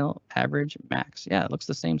 quartile, average, max. Yeah, it looks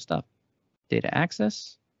the same stuff. Data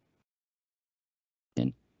access.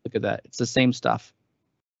 And look at that. It's the same stuff.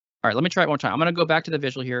 All right, let me try it one more time. I'm going to go back to the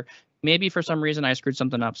visual here. Maybe for some reason I screwed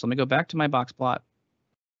something up. So let me go back to my box plot.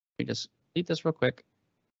 Let me just delete this real quick.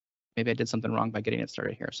 Maybe I did something wrong by getting it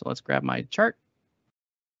started here. So let's grab my chart.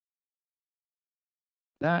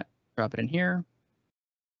 That, drop it in here.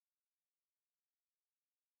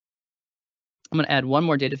 I'm going to add one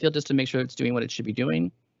more data field just to make sure it's doing what it should be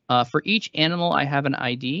doing. For each animal, I have an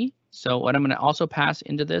ID. So what I'm going to also pass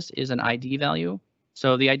into this is an ID value.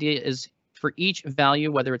 So the idea is for each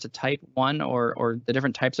value, whether it's a type 1 or the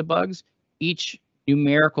different types of bugs, each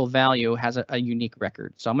numerical value has a unique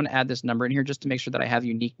record. So I'm going to add this number in here just to make sure that I have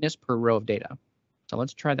uniqueness per row of data. So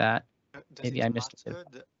let's try that. Maybe I missed it.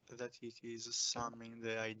 That it is summing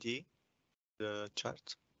the ID, the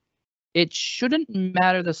chart? It shouldn't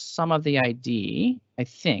matter the sum of the ID, I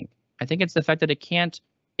think. I think it's the fact that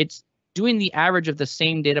it's doing the average of the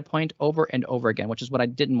same data point over and over again, which is what I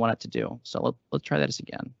didn't want it to do. So let's try this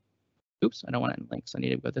again. Oops, I don't want it in links. I need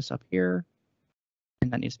to put this up here,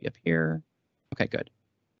 and that needs to be up here. Okay, good.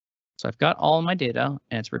 So I've got all of my data,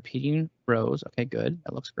 and it's repeating rows. Okay, good.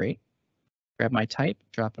 That looks great. Grab my type,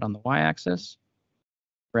 drop it on the y-axis.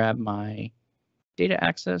 Grab my data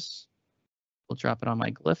axis. We'll drop it on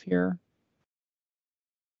my glyph here.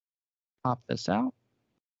 Pop this out.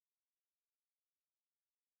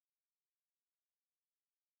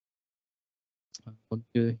 We'll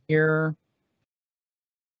do here.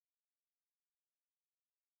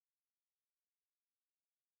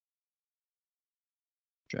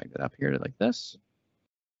 Drag that up here to like this.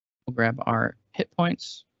 We'll grab our hit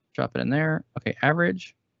points, drop it in there. Okay,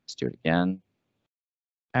 average. Let's do it again.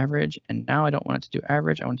 Average, and now I don't want it to do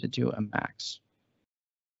average. I want it to do a max.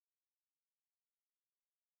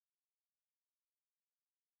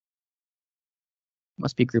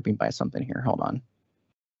 Must be grouping by something here. Hold on.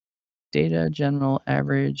 Data, general,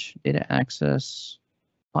 average, data access,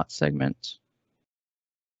 plot segment.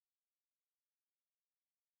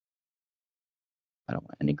 I don't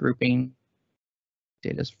want any grouping.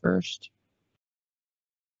 Data's first.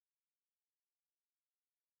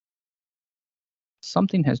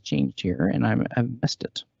 Something has changed here, and I've missed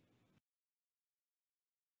it.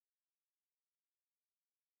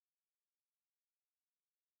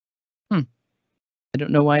 I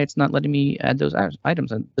don't know why it's not letting me add those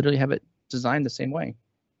items. I literally have it designed the same way.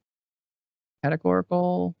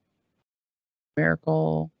 Categorical,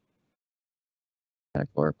 numerical,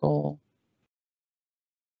 categorical.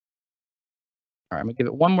 All right, I'm gonna give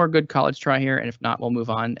it one more good college try here, and if not, we'll move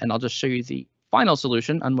on, and I'll just show you the final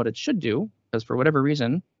solution on what it should do, because for whatever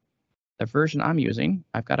reason, the version I'm using,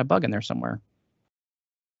 I've got a bug in there somewhere.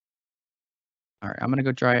 All right, I'm gonna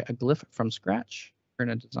go try a glyph from scratch. We're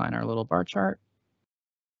gonna design our little bar chart.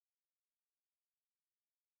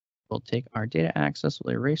 We'll take our data access,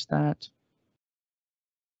 we'll erase that.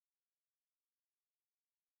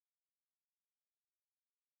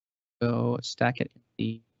 Go stack it in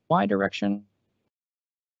the Y direction.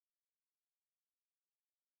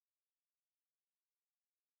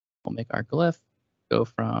 We'll make our glyph go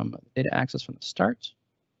from data access from the start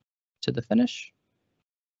to the finish.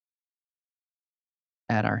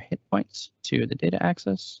 Add our hit points to the data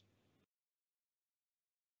access.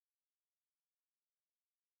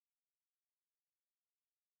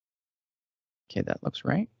 Okay, that looks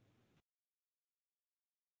right.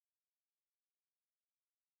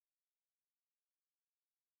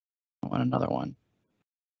 I want another one.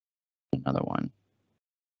 Another one.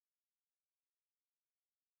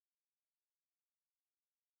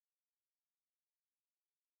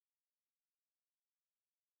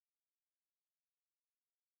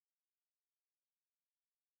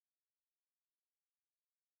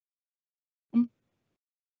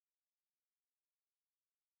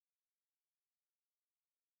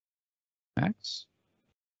 Max.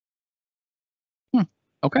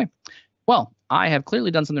 Okay. Well, I have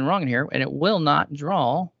clearly done something wrong in here, and it will not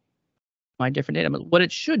draw my different data. But what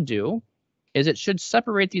it should do is it should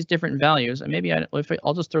separate these different values. And maybe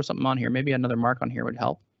I'll just throw something on here. Maybe another mark on here would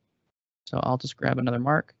help. So I'll just grab another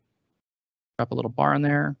mark, drop a little bar in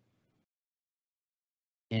there,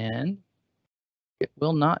 and it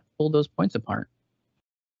will not pull those points apart.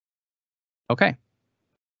 Okay.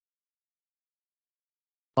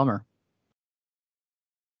 Bummer.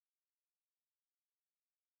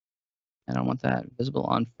 And I want that visible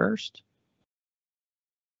on first.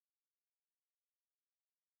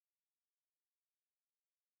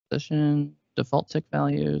 Position, default tick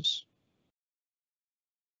values.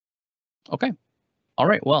 Okay. All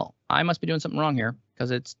right. Well, I must be doing something wrong here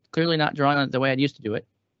because it's clearly not drawing the way I'd used to do it.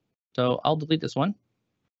 So I'll delete this one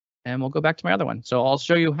and we'll go back to my other one. So I'll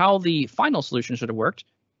show you how the final solution should have worked.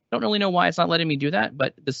 Don't really know why it's not letting me do that,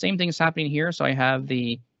 but the same thing is happening here. So I have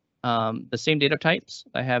the same data types.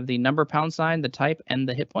 I have the number pound sign, the type, and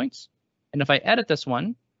the hit points. And if I edit this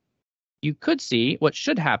one, you could see what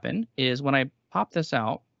should happen is when I pop this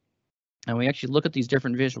out and we actually look at these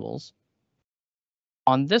different visuals,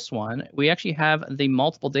 on this one, we actually have the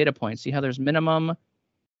multiple data points. See how there's minimum,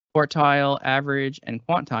 quartile, average, and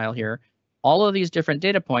quantile here. All of these different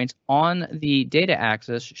data points on the data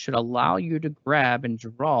axis should allow you to grab and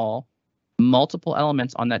draw multiple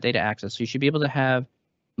elements on that data axis. So you should be able to have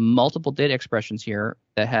multiple data expressions here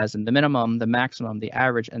that has the minimum, the maximum, the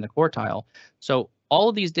average, and the quartile. So all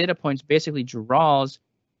of these data points basically draws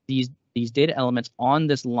these data elements on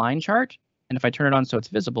this line chart. And if I turn it on so it's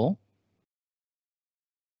visible,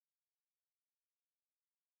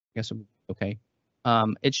 I guess, okay.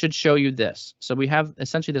 It should show you this. So we have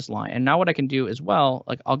essentially this line. And now what I can do as well,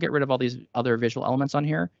 like I'll get rid of all these other visual elements on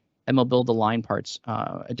here and we'll build the line parts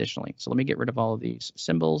additionally. So let me get rid of all of these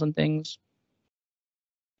symbols and things.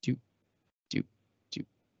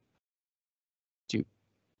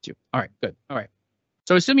 All right, good. All right.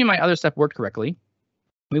 So assuming my other step worked correctly,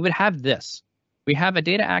 we would have this. We have a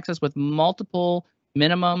data axis with multiple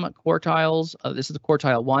minimum quartiles. This is the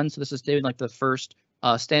quartile 1. So this is doing like the first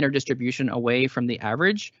standard distribution away from the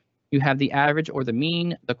average. You have the average or the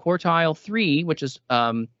mean, the quartile 3, which is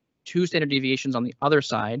 2 standard deviations on the other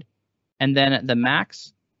side, and then the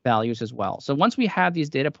max values as well. So once we have these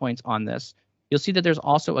data points on this, you'll see that there's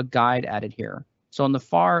also a guide added here. So on the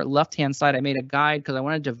far left-hand side, I made a guide because I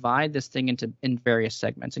want to divide this thing in various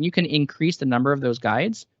segments. And you can increase the number of those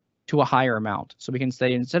guides to a higher amount. So we can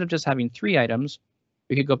say instead of just having 3 items,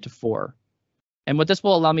 we could go up to 4. And what this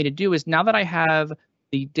will allow me to do is now that I have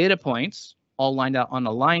the data points all lined out on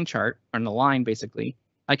a line chart, on the line basically,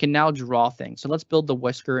 I can now draw things. So let's build the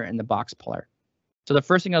whisker and the box plotter. So the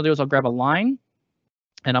first thing I'll do is I'll grab a line,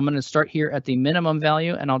 and I'm going to start here at the minimum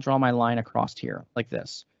value, and I'll draw my line across here like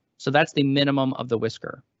this. So that's the minimum of the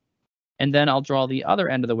whisker. And then I'll draw the other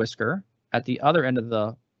end of the whisker at the other end of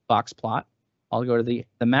the box plot. I'll go to the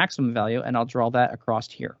maximum value, and I'll draw that across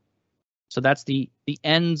here. So that's the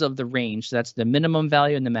ends of the range. So that's the minimum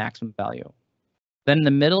value and the maximum value. Then in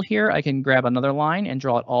the middle here, I can grab another line and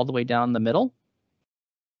draw it all the way down the middle.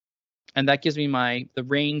 And that gives me the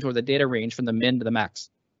range or the data range from the min to the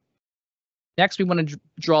max. Next, we want to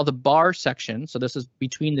draw the bar section. So this is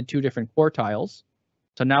between the 2 different quartiles.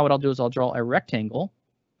 So now what I'll do is I'll draw a rectangle,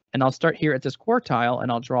 and I'll start here at this quartile,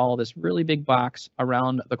 and I'll draw this really big box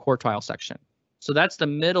around the quartile section. So that's the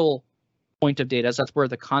middle point of data. So that's where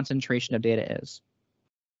the concentration of data is.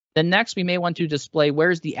 Then next, we may want to display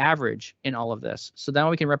where's the average in all of this. So now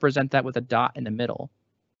we can represent that with a dot in the middle.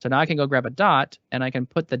 So now I can go grab a dot, and I can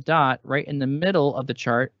put the dot right in the middle of the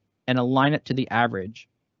chart and align it to the average.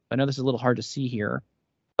 I know this is a little hard to see here,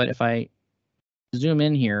 but if I zoom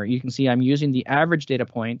in here, you can see I'm using the average data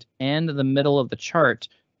point and the middle of the chart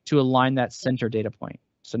to align that center data point.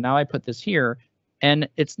 So now I put this here, and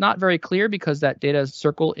it's not very clear because that data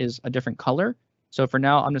circle is a different color. So for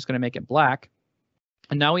now, I'm just going to make it black.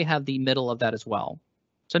 And now we have the middle of that as well.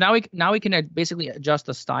 So now we can basically adjust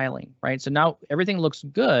the styling, right? So now everything looks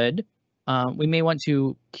good. We may want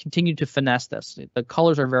to continue to finesse this. The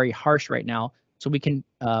colors are very harsh right now, so we can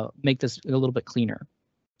make this a little bit cleaner.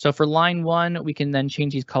 So for line 1, we can then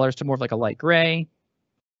change these colors to more of like a light gray.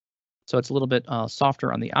 So it's a little bit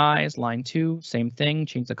softer on the eyes. Line 2, same thing,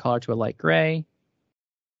 change the color to a light gray.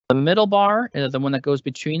 The middle bar, the one that goes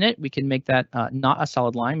between it, we can make that not a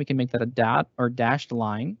solid line. We can make that a dot or dashed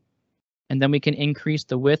line. And then we can increase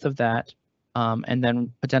the width of that and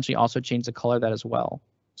then potentially also change the color of that as well.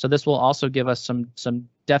 So this will also give us some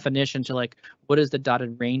definition to like, what is the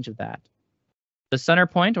dotted range of that? The center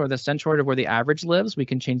point or the centroid of where the average lives, we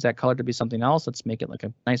can change that color to be something else. Let's make it like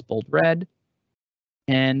a nice bold red.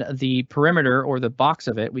 And the perimeter or the box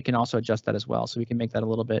of it, we can also adjust that as well. So we can make that a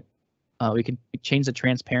little bit, we can change the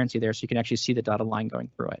transparency there so you can actually see the dotted line going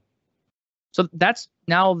through it. So that's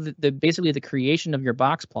now basically the creation of your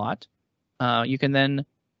box plot. You can then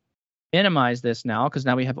minimize this now because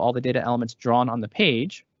now we have all the data elements drawn on the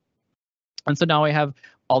page. And so now we have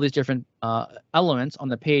all these different elements on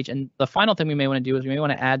the page. And the final thing we may want to do is we may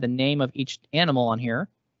want to add the name of each animal on here.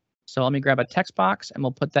 So let me grab a text box and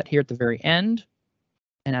we'll put that here at the very end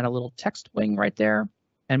and add a little text wing right there.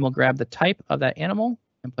 And we'll grab the type of that animal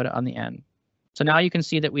and put it on the end. So now you can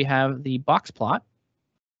see that we have the box plot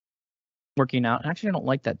working out. Actually, I don't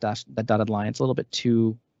like that dotted line. It's a little bit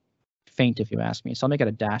too faint if you ask me. So I'll make it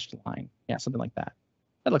a dashed line. Yeah, something like that.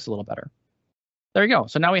 That looks a little better. There you go.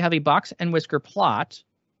 So now we have a box and whisker plot,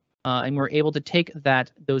 and we're able to take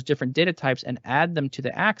those different data types and add them to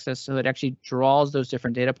the axis so it actually draws those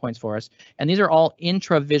different data points for us. And these are all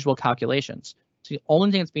intra-visual calculations. So the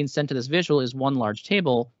only thing that's being sent to this visual is one large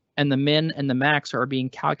table, and the min and the max are being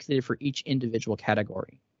calculated for each individual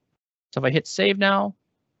category. So if I hit save now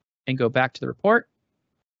and go back to the report,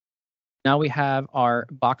 now we have our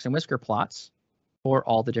box and whisker plots for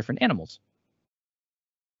all the different animals.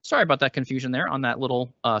 Sorry about that confusion there on that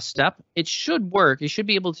little step. It should work. You should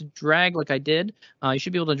be able to drag like I did. You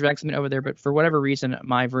should be able to drag something over there, but for whatever reason,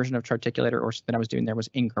 my version of Charticulator or something I was doing there was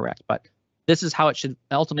incorrect. But this is how it should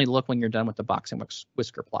ultimately look when you're done with the box and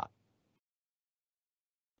whisker plot.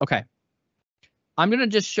 Okay. I'm going to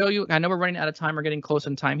just show you, I know we're running out of time, we're getting close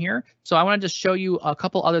in time here. So I want to just show you a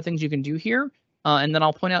couple other things you can do here. And then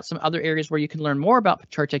I'll point out some other areas where you can learn more about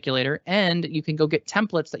Charticulator, and you can go get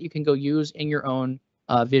templates that you can go use in your own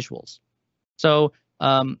visuals. So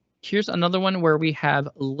here's another one where we have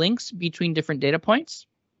links between different data points.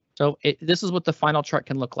 So this is what the final chart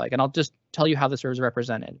can look like. And I'll just tell you how this is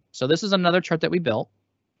represented. So this is another chart that we built.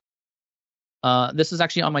 This is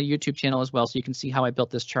actually on my YouTube channel as well, so you can see how I built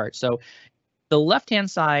this chart. So the left-hand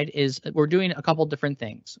side is we're doing a couple different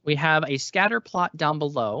things. We have a scatter plot down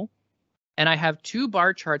below, and I have two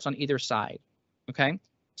bar charts on either side. Okay,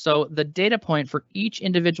 so the data point for each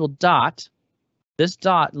individual dot, this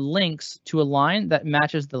dot links to a line that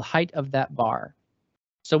matches the height of that bar.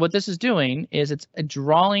 So what this is doing is it's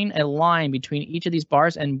drawing a line between each of these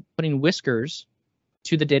bars and putting whiskers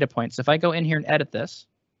to the data points. So if I go in here and edit this,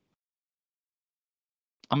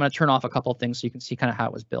 I'm going to turn off a couple of things so you can see kind of how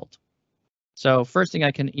it was built. So first thing,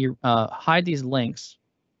 I can hide these links,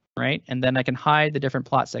 right? And then I can hide the different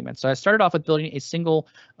plot segments. So I started off with building a single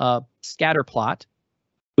scatter plot,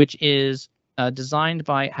 which is designed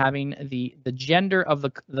by having the gender of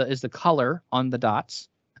the color on the dots.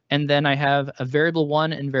 And then I have a variable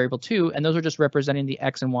 1 and variable 2, and those are just representing the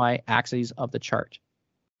X and Y axes of the chart.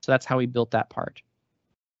 So that's how we built that part.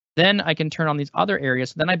 Then I can turn on these other areas.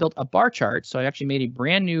 So then I built a bar chart. So I actually made a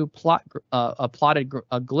brand new plotted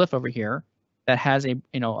glyph over here that has a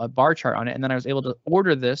bar chart on it. And then I was able to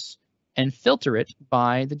order this and filter it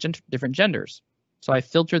by the different genders. So I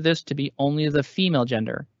filtered this to be only the female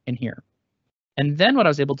gender in here. And then what I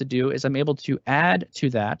was able to do is I'm able to add to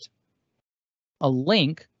that a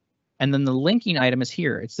link. And then the linking item is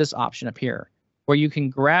here. It's this option up here where you can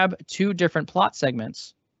grab two different plot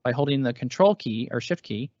segments by holding the control key or shift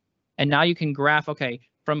key. And now you can graph, okay,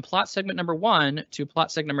 from plot segment number 1 to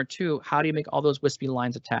plot segment number 2, how do you make all those wispy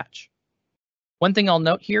lines attach? One thing I'll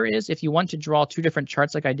note here is if you want to draw two different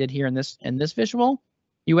charts like I did here in this visual,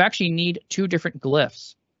 you actually need two different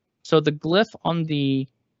glyphs. So the glyph on the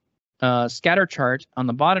scatter chart on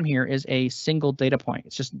the bottom here is a single data point.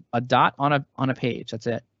 It's just a dot on a page. That's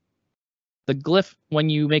it. The glyph, when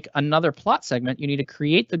you make another plot segment, you need to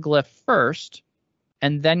create the glyph first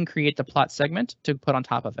and then create the plot segment to put on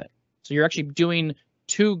top of it. So you're actually doing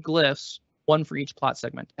two glyphs, one for each plot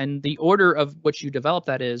segment. And the order of which you develop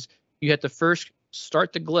that is you have to first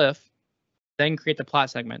start the glyph, then create the plot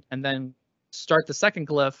segment, and then start the second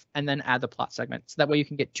glyph, and then add the plot segment. So that way you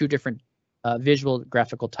can get two different visual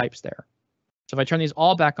graphical types there. So if I turn these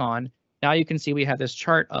all back on, now you can see we have this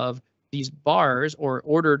chart of these bars or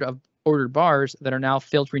ordered bars that are now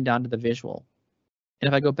filtering down to the visual. And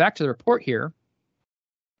if I go back to the report here,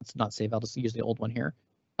 let's not save, I'll just use the old one here.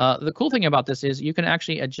 The cool thing about this is you can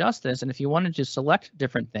actually adjust this, and if you wanted to select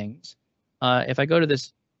different things, if I go to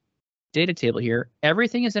this data table here,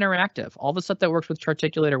 everything is interactive. All the stuff that works with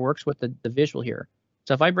Charticulator works with the visual here.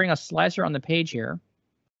 So if I bring a slicer on the page here,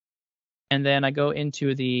 and then I go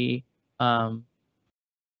into the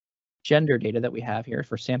gender data that we have here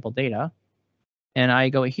for sample data, and I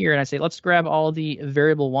go here and I say, let's grab all the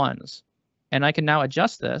variable 1s. And I can now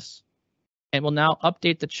adjust this, and will now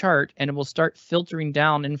update the chart, and it will start filtering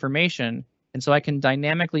down information. And so I can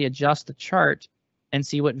dynamically adjust the chart and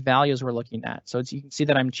see what values we're looking at. So you can see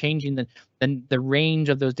that I'm changing the range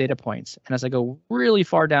of those data points. And as I go really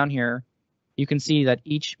far down here, you can see that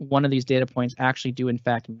each one of these data points actually do in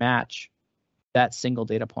fact match that single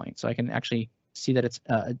data point. So I can actually see that it's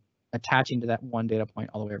attaching to that one data point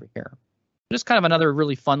all the way over here. Just kind of another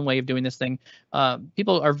really fun way of doing this thing.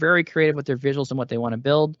 People are very creative with their visuals and what they want to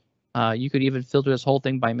build. You could even filter this whole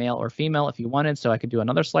thing by male or female if you wanted. So I could do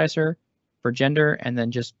another slicer for gender and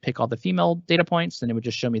then just pick all the female data points, and it would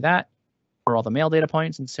just show me that, or all the male data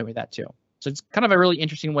points and show me that too. So it's kind of a really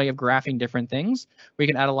interesting way of graphing different things where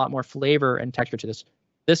you can add a lot more flavor and texture to this.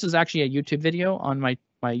 This is actually a YouTube video on my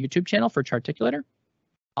YouTube channel for Charticulator.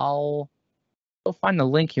 I'll go find the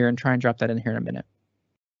link here and try and drop that in here in a minute.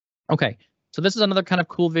 Okay, so this is another kind of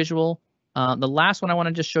cool visual. The last one I want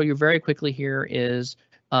to just show you very quickly here is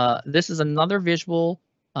this is another visual,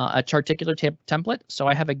 a Charticulator template. So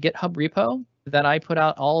I have a GitHub repo that I put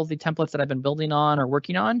out all of the templates that I've been building on or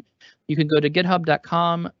working on. You can go to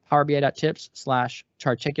github.com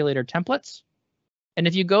powerbi.tips/Charticulator templates. And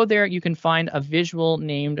if you go there, you can find a visual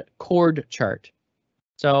named chord chart.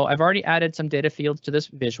 So I've already added some data fields to this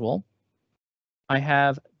visual. I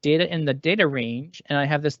have data in the data range, and I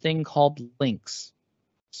have this thing called links.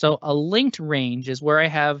 So a linked range is where I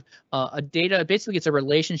have a data, basically it's a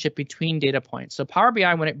relationship between data points. So Power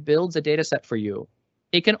BI, when it builds a data set for you,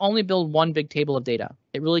 it can only build one big table of data.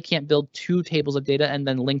 It really can't build two tables of data and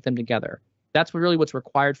then link them together. That's really what's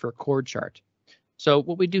required for a chord chart. So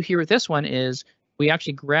what we do here with this one is we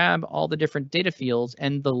actually grab all the different data fields,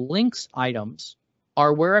 and the links items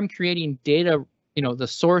are where I'm creating data, the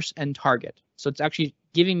source and target. So it's actually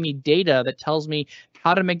giving me data that tells me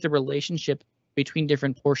how to make the relationship between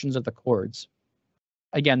different portions of the chords.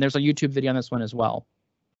 Again, there's a YouTube video on this one as well.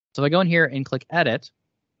 So if I go in here and click edit,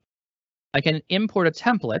 I can import a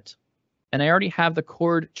template, and I already have the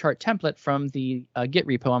chord chart template from the Git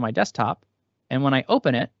repo on my desktop. And when I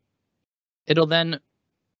open it, it'll then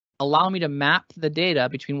allow me to map the data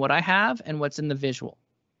between what I have and what's in the visual.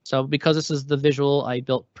 So because this is the visual I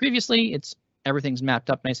built previously, everything's mapped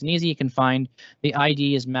up nice and easy. You can find the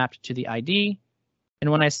ID is mapped to the ID.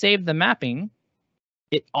 And when I save the mapping,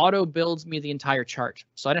 it auto builds me the entire chart.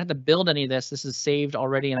 So I don't have to build any of this. This is saved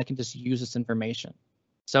already, and I can just use this information.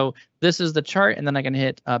 So this is the chart, and then I can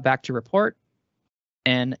hit back to report,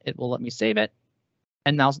 and it will let me save it.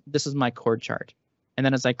 And now this is my chord chart. And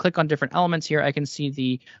then as I click on different elements here, I can see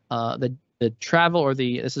the travel, or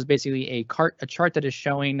this is basically a chart that is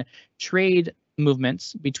showing trade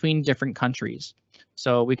movements between different countries.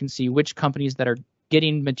 So we can see which companies that are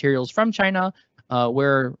getting materials from China,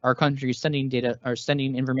 where our country is sending data or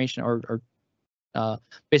sending information, or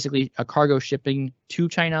basically a cargo shipping to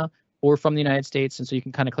China or from the United States. And so you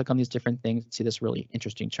can kind of click on these different things and see this really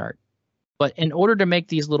interesting chart. But in order to make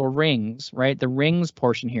these little rings, right, the rings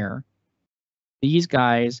portion here, these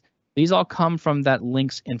guys, these all come from that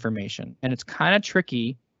links information. And it's kind of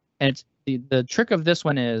tricky. And it's the trick of this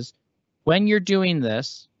one is when you're doing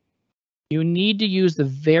this, you need to use the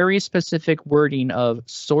very specific wording of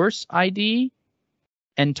source ID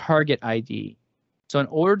and target ID. So in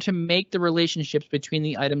order to make the relationships between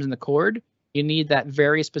the items in the chord, you need that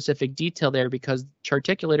very specific detail there, because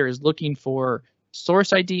Charticulator is looking for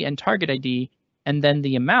source ID and target ID, and then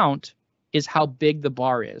the amount is how big the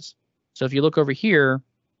bar is. So if you look over here,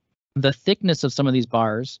 the thickness of some of these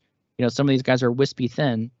bars, some of these guys are wispy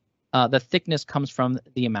thin, the thickness comes from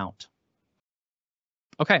the amount.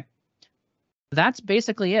 Okay, that's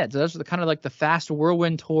basically it. So those are kind of like the fast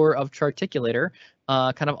whirlwind tour of Charticulator,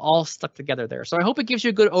 kind of all stuck together there. So I hope it gives you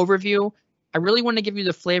a good overview. I really want to give you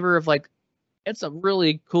the flavor of it's a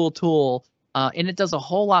really cool tool, and it does a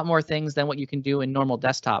whole lot more things than what you can do in normal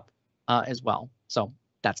desktop as well. So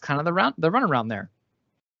that's kind of the runaround there.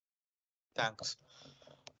 Thanks.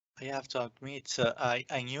 I have to admit,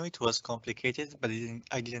 I knew it was complicated, but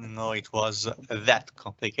I didn't know it was that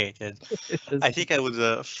complicated. I think I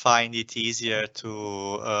would find it easier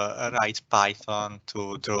to write Python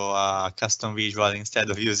to draw a custom visual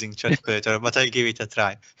instead of using Charticulator, but I'll give it a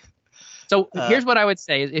try. So here's what I would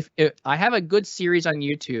say is if I have a good series on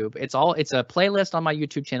YouTube, it's a playlist on my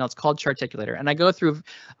YouTube channel. It's called Charticulator, and I go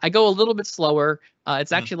a little bit slower.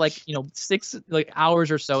 It's actually 6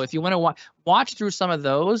 hours or so. If you want to watch through some of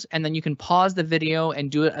those, and then you can pause the video and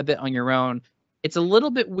do it a bit on your own. It's a little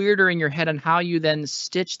bit weirder in your head on how you then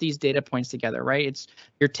stitch these data points together, right?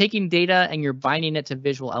 You're taking data and you're binding it to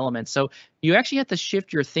visual elements. So you actually have to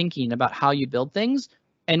shift your thinking about how you build things.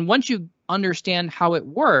 And once you understand how it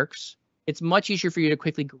works, it's much easier for you to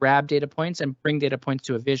quickly grab data points and bring data points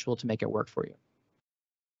to a visual to make it work for you.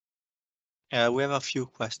 We have a few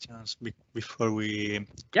questions before we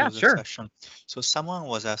close the session. So someone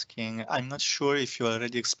was asking, I'm not sure if you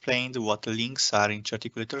already explained what links are in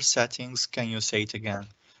Charticulator settings. Can you say it again?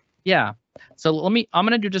 Yeah. So I'm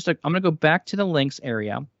gonna go back to the links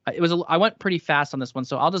area. I went pretty fast on this one,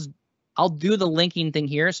 so I'll just I'll do the linking thing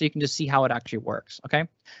here so you can just see how it actually works. Okay,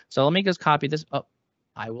 so let me just copy this. Oh,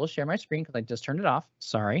 I will share my screen because I just turned it off.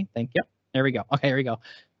 Sorry, thank you. There we go. Okay, here we go.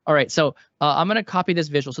 All right, so I'm going to copy this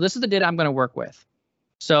visual. So this is the data I'm going to work with.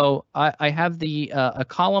 So I have a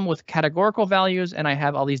column with categorical values, and I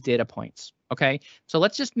have all these data points. Okay, so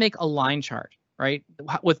let's just make a line chart, right,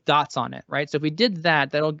 with dots on it, right? So if we did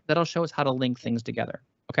that, that'll show us how to link things together.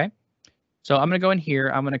 Okay, so I'm going to go in here.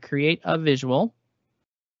 I'm going to create a visual.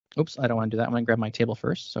 Oops, I don't want to do that. I'm going to grab my table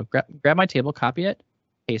first. So grab my table, copy it,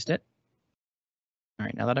 paste it. All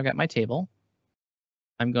right, now that I've got my table,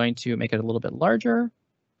 I'm going to make it a little bit larger,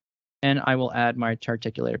 and I will add my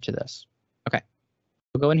Charticulator to this. Okay,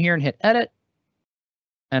 we'll go in here and hit edit,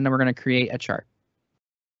 and then we're going to create a chart.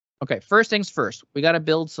 Okay, first things first, we got to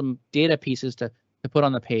build some data pieces to put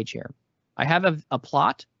on the page here. I have a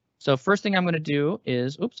plot. So first thing I'm going to do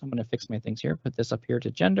is, oops, I'm going to fix my things here. Put this up here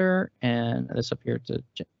to gender and this up here to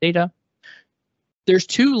data. There's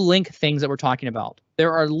two link things that we're talking about.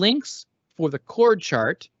 There are links for the chord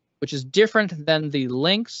chart, which is different than the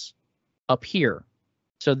links up here.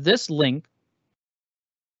 So this link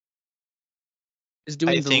is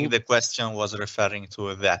doing. I think the question was referring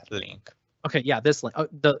to that link. Okay, yeah, this link.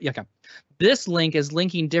 Okay. This link is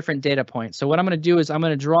linking different data points. So what I'm going to do is I'm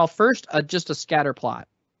going to draw first just a scatter plot.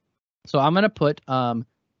 So I'm going to put I'm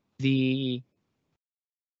going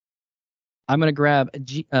to grab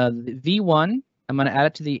V1. I'm going to add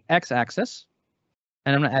it to the x-axis,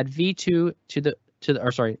 and I'm going to add V2 to the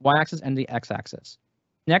y-axis and the x-axis.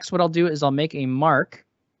 Next, what I'll do is I'll make a mark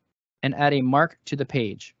and add a mark to the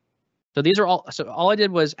page. So these are all. So all I did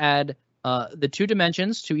was add the 2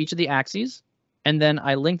 dimensions to each of the axes, and then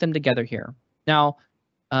I link them together here. Now,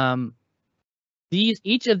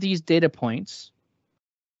 each of these data points.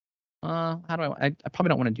 How do I probably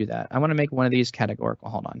don't want to do that. I want to make one of these categorical.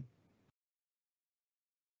 Hold on.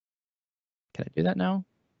 Can I do that now?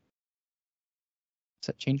 Does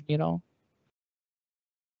that change me at all?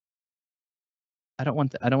 I don't want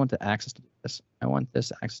the axis to do this. I want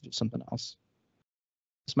this axis to do something else.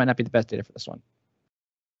 This might not be the best data for this one.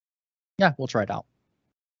 Yeah, we'll try it out.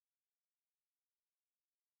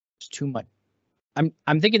 It's too much.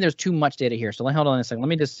 I'm thinking there's too much data here. So hold on a second. Let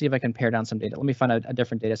me just see if I can pare down some data. Let me find a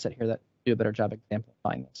different data set here that do a better job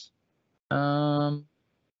exemplifying this. This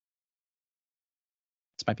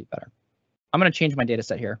might be better. I'm going to change my data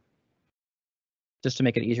set here just to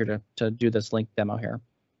make it easier to do this link demo here.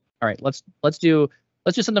 All right, let's do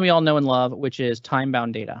something we all know and love, which is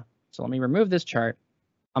time-bound data. So let me remove this chart.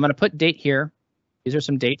 I'm going to put date here. These are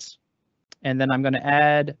some dates. And then I'm going to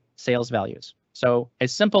add sales values. So a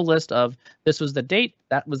simple list of this was the date,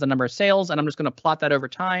 that was the number of sales, and I'm just going to plot that over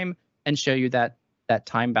time and show you that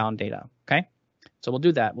time-bound data. Okay, so we'll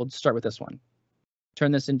do that. We'll start with this one.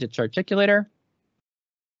 Turn this into Charticulator.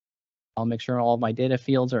 I'll make sure all of my data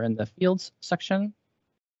fields are in the fields section,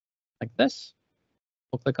 like this.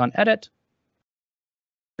 We'll click on Edit,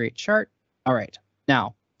 Create Chart. All right,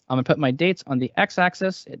 now I'm going to put my dates on the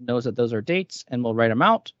x-axis. It knows that those are dates, and we'll write them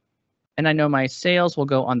out. And I know my sales will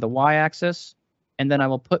go on the y-axis, and then I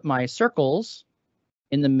will put my circles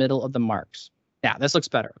in the middle of the marks. Yeah, this looks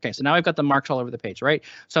better. Okay, so now I've got the marks all over the page, right?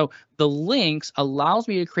 So the links allows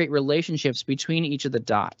me to create relationships between each of the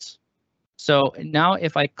dots. So now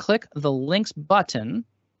if I click the links button,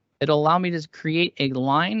 it'll allow me to create a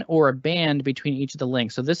line or a band between each of the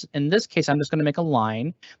links. So in this case, I'm just going to make a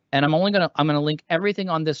line, and I'm going to link everything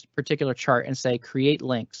on this particular chart and say create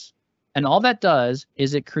links. And all that does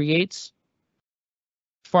is it creates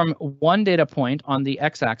from one data point on the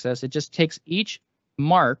x-axis, it just takes each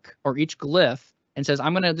mark or each glyph and says,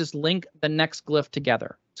 I'm going to just link the next glyph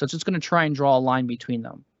together. So it's just going to try and draw a line between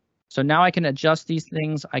them. So now I can adjust these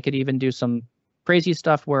things. I could even do some crazy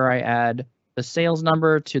stuff where I add the sales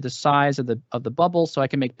number to the size of the bubble. So I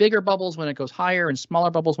can make bigger bubbles when it goes higher and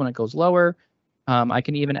smaller bubbles when it goes lower. I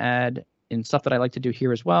can even add in stuff that I like to do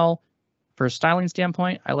here as well. For a styling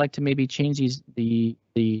standpoint, I like to maybe change the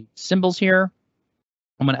symbols here.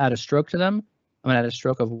 I'm going to add a stroke to them. I'm going to add a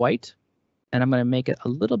stroke of white, and I'm going to make it a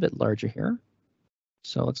little bit larger here.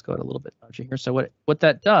 So let's go a little bit larger here. So what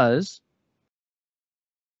that does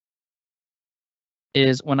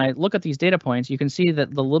is when I look at these data points, you can see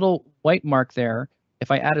that the little white mark there,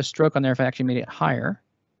 if I add a stroke on there, if I actually made it higher,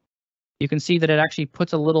 you can see that it actually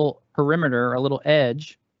puts a little perimeter, a little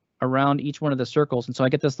edge around each one of the circles. And so I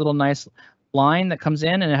get this little nice line that comes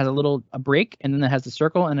in and it has a break, and then it has the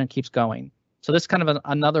circle, and it keeps going. So this is kind of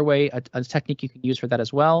another way, a technique you can use for that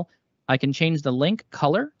as well. I can change the link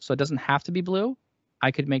color, so it doesn't have to be blue.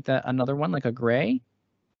 I could make that another one like a gray,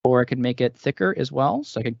 or I could make it thicker as well.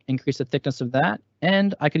 So I could increase the thickness of that,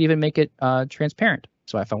 and I could even make it transparent.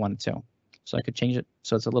 So if I wanted to, so I could change it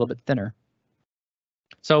so it's a little bit thinner.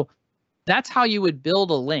 So that's how you would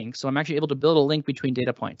build a link. So I'm actually able to build a link between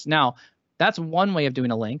data points. Now, that's one way of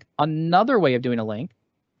doing a link. Another way of doing a link,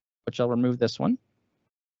 which I'll remove this one.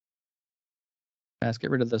 Let's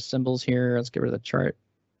get rid of the symbols here. Let's get rid of the chart.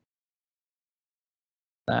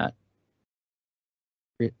 That.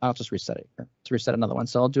 I'll just reset it here. Let's reset another one.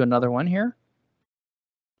 So I'll do another one here.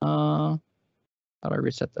 How do I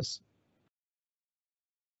reset this?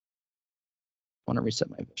 I want to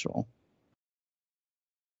reset my visual.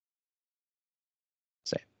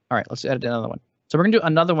 Save. All right, let's edit another one. So we're going to do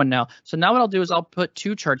another one now. So now what I'll do is I'll put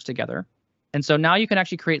two charts together. And so now you can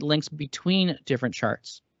actually create links between different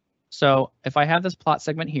charts. So if I have this plot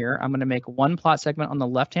segment here, I'm going to make one plot segment on the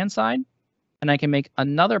left-hand side, and I can make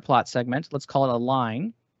another plot segment. Let's call it a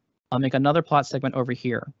line. I'll make another plot segment over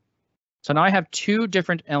here. So now I have two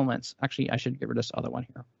different elements. Actually, I should get rid of this other one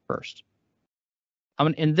here first.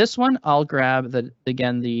 In this one, I'll grab the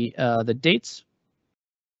dates,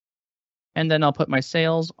 and then I'll put my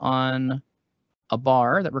sales on a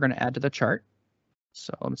bar that we're going to add to the chart.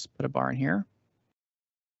 So let's put a bar in here.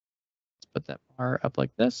 Let's put that bar up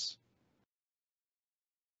like this.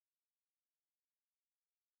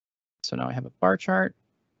 So now I have a bar chart,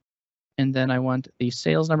 and then I want the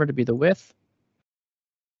sales number to be the width.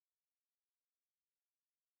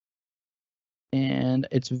 And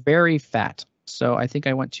it's very fat. So I think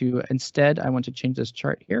I want to, instead, I want to change this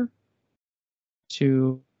chart here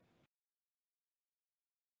to,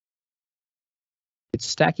 it's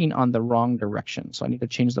stacking on the wrong direction. So I need to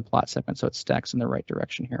change the plot segment so it stacks in the right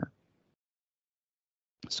direction here.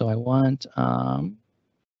 So I want,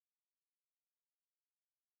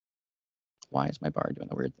 why is my bar doing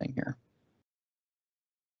a weird thing here?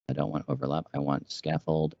 I don't want overlap. I want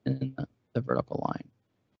scaffold in the vertical line.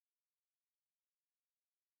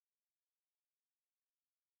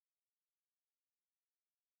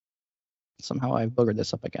 Somehow I've boogered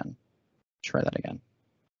this up again. Try that again.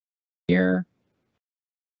 Here,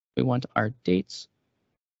 we want our dates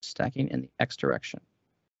stacking in the X direction.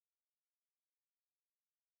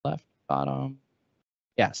 Left, bottom.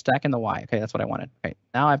 Yeah, stack in the Y. Okay, that's what I wanted. Okay,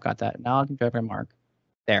 now I've got that. Now I can drag my mark.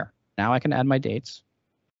 There. Now I can add my dates.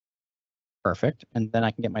 Perfect. And then I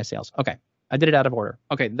can get my sales. Okay, I did it out of order.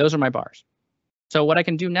 Okay, those are my bars. So what I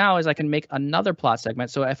can do now is I can make another plot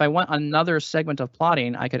segment. So if I want another segment of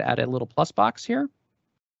plotting, I could add a little plus box here.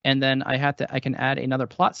 And then I can add another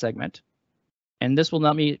plot segment. And this will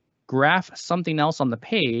let me graph something else on the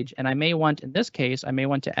page. And I may want, in this case, I may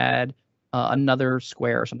want to add another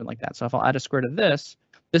square or something like that. So if I'll add a square to this,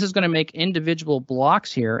 this is going to make individual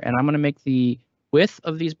blocks here. And I'm going to make the width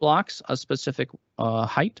of these blocks a specific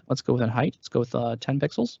height. Let's go with a height. Let's go with 10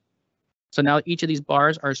 pixels. So now each of these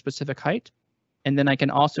bars are a specific height. And then I can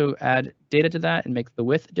also add data to that and make the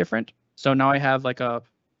width different. So now I have like a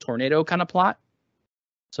tornado kind of plot.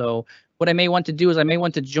 So what I may want to do is I may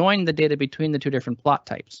want to join the data between the two different plot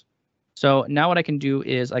types. So now what I can do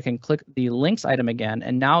is I can click the links item again,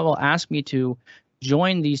 and now it will ask me to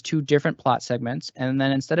join these two different plot segments. And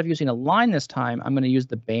then instead of using a line this time, I'm going to use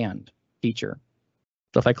the band feature.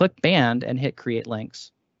 So if I click band and hit create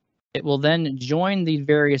links, it will then join the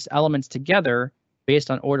various elements together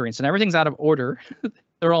based on ordering. So now everything's out of order.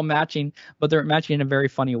 They're all matching, but they're matching in a very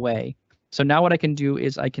funny way. So now what I can do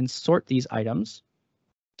is I can sort these items.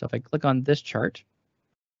 So if I click on this chart,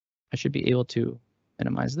 I should be able to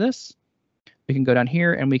minimize this. We can go down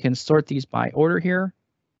here and we can sort these by order here.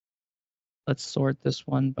 Let's sort this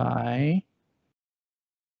one by,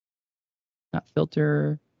 not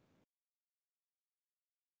filter.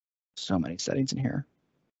 So many settings in here.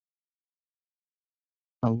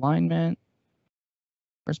 Alignment.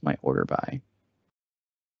 Where's my order by?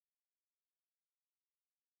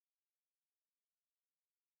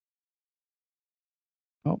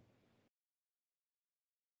 Oh.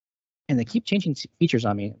 And they keep changing features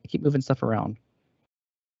on me. They keep moving stuff around.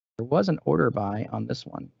 There was an order by on this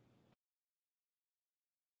one.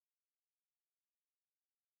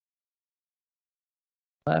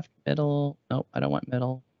 Left, middle. Nope, I don't want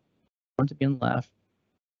middle. I want it to be in left.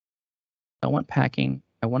 I don't want packing.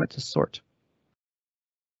 I want it to sort.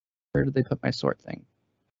 Where did they put my sort thing?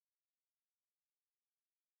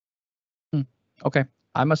 Okay,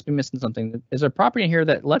 I must be missing something. There's a property in here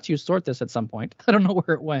that lets you sort this at some point. I don't know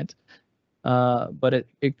where it went, but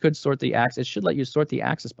it could sort the axis. It should let you sort the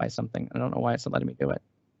axis by something. I don't know why it's not letting me do it.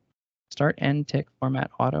 Start, end, tick, format,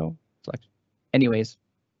 auto, select. Anyways,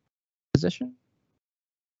 position.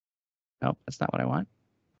 Nope, that's not what I want.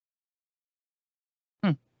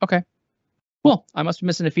 Okay, cool. I must be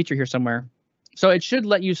missing a feature here somewhere. So it should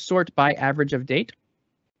let you sort by average of date.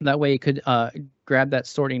 That way it could grab that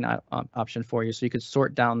sorting option for you, so you could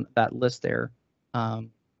sort down that list there.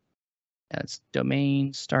 That's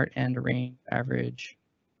domain, start, end, range, average.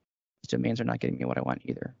 These domains are not getting me what I want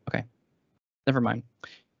either. Okay, never mind.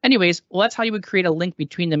 Anyways, well, that's how you would create a link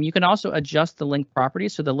between them. You can also adjust the link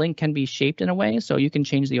properties, so the link can be shaped in a way. So you can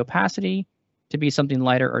change the opacity to be something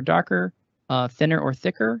lighter or darker, thinner or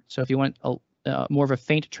thicker. So if you want more of a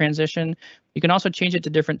faint transition, you can also change it to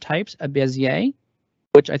different types, a Bezier,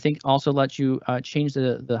 which I think also lets you change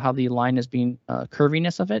the how the line is being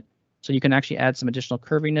curviness of it. So you can actually add some additional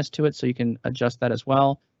curviness to it, so you can adjust that as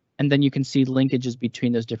well. And then you can see linkages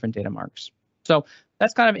between those different data marks. So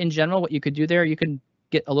that's kind of in general what you could do there. You can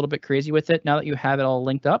get a little bit crazy with it. Now that you have it all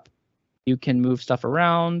linked up, you can move stuff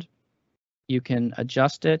around. You can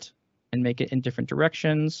adjust it and make it in different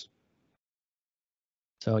directions.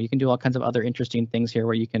 So you can do all kinds of other interesting things here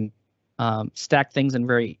where you can stack things in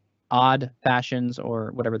very odd fashions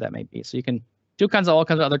or whatever that may be. So you can do all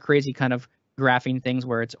kinds of other crazy kind of graphing things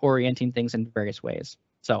where it's orienting things in various ways.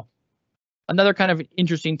 So another kind of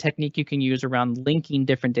interesting technique you can use around linking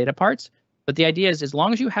different data parts. But the idea is, as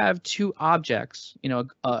long as you have two objects,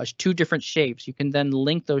 two different shapes, you can then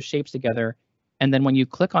link those shapes together. And then when you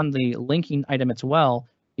click on the linking item as well,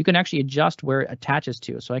 you can actually adjust where it attaches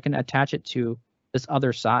to. So I can attach it to this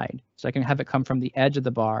other side. So I can have it come from the edge of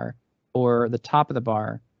the bar or the top of the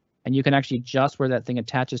bar. And you can actually adjust where that thing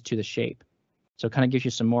attaches to the shape. So it kind of gives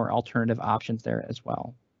you some more alternative options there as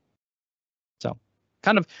well. So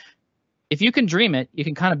kind of, if you can dream it, you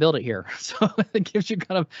can kind of build it here. So it gives you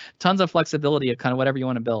kind of tons of flexibility of kind of whatever you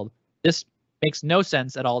want to build. This makes no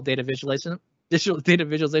sense at all, data visualization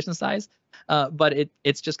size, but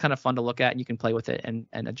it's just kind of fun to look at, and you can play with it and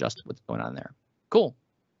adjust what's going on there. Cool.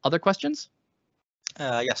 Other questions?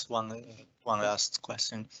 Yes, one last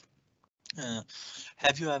question.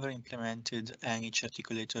 Have you ever implemented any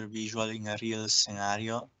Charticulator visual in a real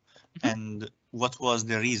scenario? And what was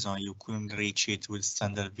the reason you couldn't reach it with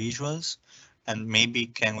standard visuals? And maybe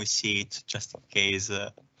can we see it just in case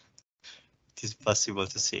it is possible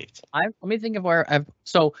to see it? Let me think of where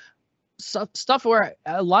stuff where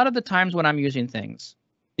a lot of the times when I'm using things,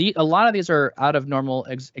 a lot of these are out of normal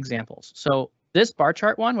examples. So this bar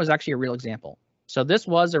chart one was actually a real example. So this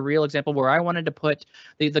was a real example where I wanted to put,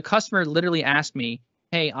 the customer literally asked me,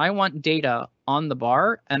 hey, I want data on the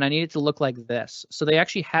bar and I need it to look like this. So they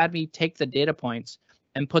actually had me take the data points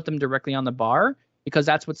and put them directly on the bar because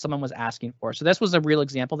that's what someone was asking for. So this was a real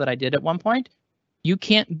example that I did at one point. You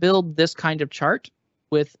can't build this kind of chart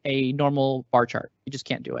with a normal bar chart. You just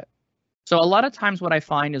can't do it. So a lot of times what I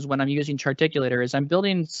find is when I'm using Charticulator is I'm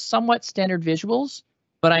building somewhat standard visuals,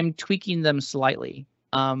 but I'm tweaking them slightly.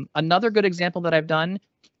 Another good example that I've done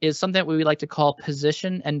is something that we like to call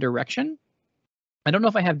position and direction. I don't know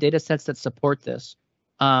if I have data sets that support this.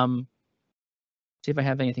 See if I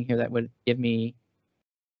have anything here that would give me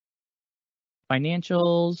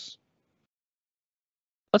financials.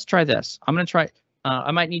 Let's try this. I'm going to try.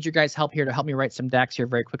 I might need your guys' help here to help me write some DAX here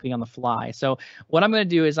very quickly on the fly. So what I'm going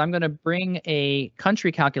to do is I'm going to bring a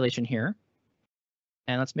country calculation here.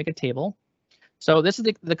 And let's make a table. So this is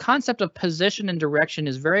the concept of position and direction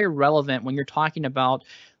is very relevant when you're talking about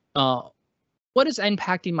what is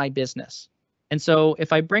impacting my business. And so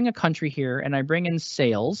if I bring a country here and I bring in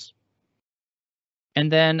sales,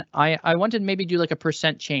 and then I want to maybe do like a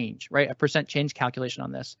percent change, right? A percent change calculation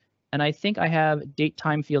on this. And I think I have date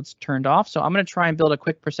time fields turned off. So I'm going to try and build a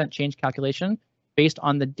quick percent change calculation based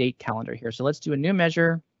on the date calendar here. So let's do a new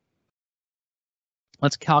measure.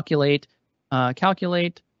 Let's calculate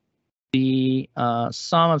the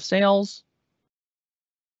sum of sales.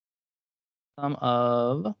 Sum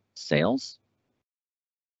of sales. Is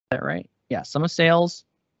that right? Yeah, sum of sales.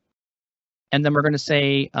 And then we're going to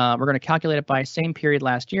say, we're going to calculate it by same period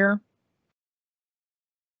last year.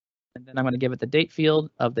 And then I'm going to give it the date field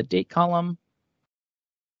of the date column.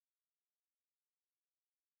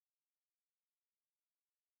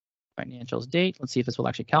 Financials date. Let's see if this will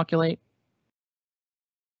actually calculate.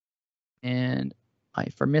 And I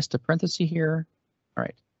missed a parenthesis here. All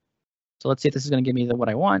right. So let's see if this is going to give me what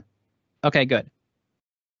I want. Okay, good.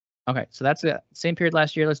 Okay, so that's the same period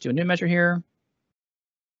last year. Let's do a new measure here.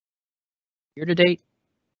 Year to date.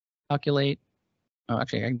 Calculate. Oh,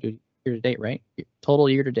 actually, I can do year to date, right? Total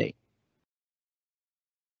year to date.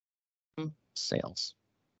 Sales.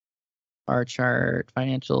 Bar chart,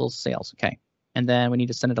 financials, sales. Okay. And then we need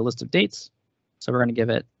to send it a list of dates. So we're going to give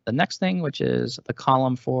it the next thing, which is the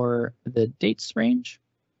column for the dates range.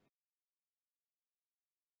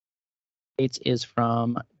 Dates is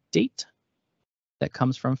from date. That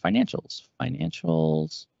comes from financials.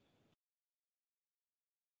 Financials.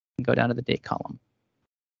 And go down to the date column.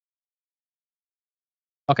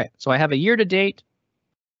 Okay, so I have a year to date.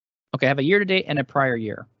 Okay, I have a year to date and a prior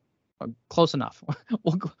year. Close enough.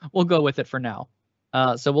 we'll go with it for now.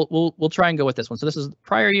 So we'll try and go with this one. So this is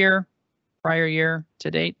prior year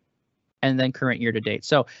to date, and then current year to date.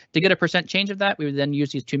 So to get a percent change of that, we would then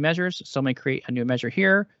use these two measures. So I'm going to create a new measure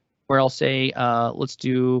here where I'll say, let's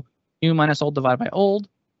do new minus old divided by old.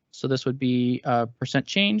 So this would be percent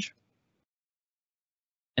change.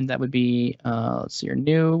 And that would be, let's see, your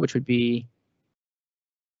new, which would be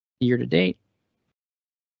year to date,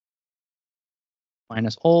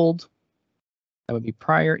 minus old. That would be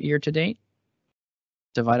prior year to date,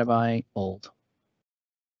 divided by old.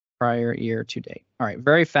 Prior year to date. All right,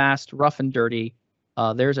 very fast, rough and dirty.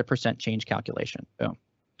 There's a percent change calculation. Boom.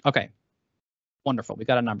 Okay, wonderful. We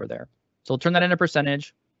got a number there. So we'll turn that into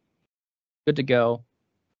percentage. Good to go.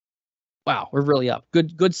 Wow, we're really up.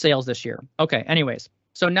 Good sales this year. Okay, anyways.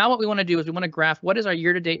 So now what we want to do is we want to graph what is our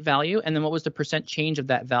year-to-date value and then what was the percent change of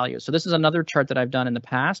that value. So this is another chart that I've done in the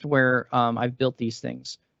past where I've built these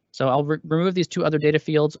things. So I'll remove these two other data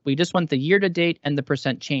fields. We just want the year-to-date and the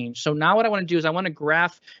percent change. So now what I want to do is I want to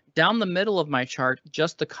graph down the middle of my chart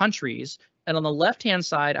just the countries. And on the left-hand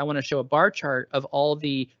side, I want to show a bar chart of all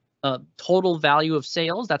the total value of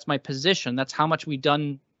sales. That's my position. That's how much we've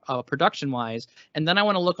done production-wise. And then I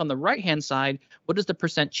want to look on the right-hand side, what is the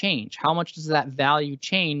percent change? How much does that value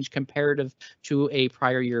change comparative to a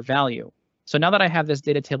prior year value? So now that I have this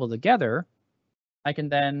data table together, I can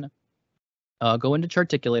then go into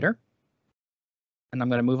Charticulator. And I'm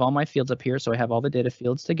going to move all my fields up here so I have all the data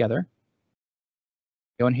fields together.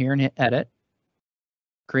 Go in here and hit Edit.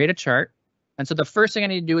 Create a chart. And so the first thing I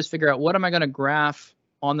need to do is figure out what am I going to graph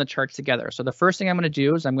on the charts together. So the first thing I'm going to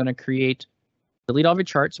do is I'm going to delete all of your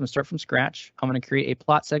charts. I'm going to start from scratch. I'm going to create a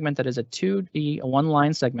plot segment that is a 2D, a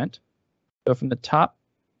one-line segment. Go from the top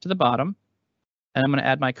to the bottom, and I'm going to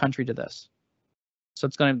add my country to this. So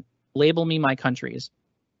it's going to label me my countries.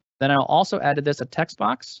 Then I'll also add to this a text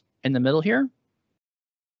box in the middle here.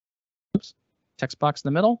 Oops, text box in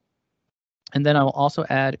the middle. And then I will also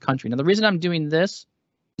add country. Now the reason I'm doing this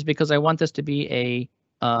is because I want this to be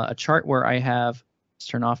a chart where I have, let's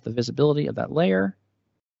turn off the visibility of that layer.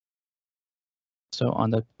 So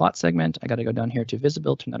on the plot segment, I got to go down here to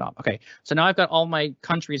visible, turn that off. Okay, so now I've got all my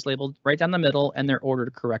countries labeled right down the middle and they're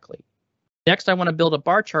ordered correctly. Next, I want to build a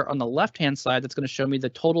bar chart on the left-hand side that's going to show me the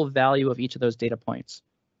total value of each of those data points.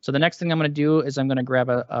 So the next thing I'm going to do is I'm going to grab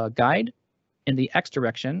a guide in the X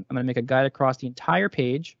direction. I'm going to make a guide across the entire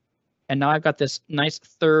page. And now I've got this nice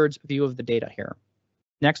thirds view of the data here.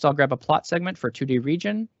 Next, I'll grab a plot segment for 2D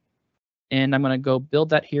region. And I'm going to go build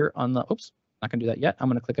that here on the, oops, not going to do that yet. I'm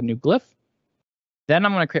going to click a new glyph. Then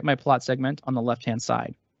I'm going to create my plot segment on the left-hand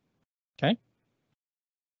side. Okay.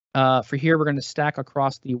 For here, we're going to stack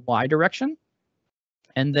across the Y direction.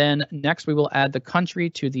 And then next, we will add the country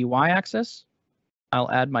to the Y-axis. I'll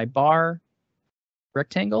add my bar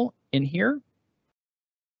rectangle in here.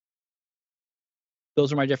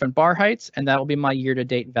 Those are my different bar heights, and that will be my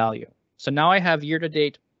year-to-date value. So now I have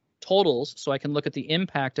year-to-date totals, so I can look at the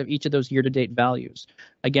impact of each of those year-to-date values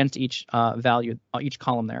against each value, each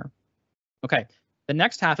column there. Okay. The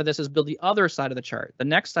next half of this is build the other side of the chart. The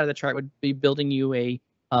next side of the chart would be building you a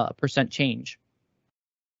percent change.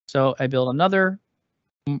 So I build another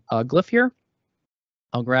glyph here.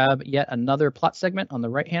 I'll grab yet another plot segment on the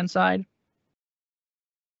right-hand side.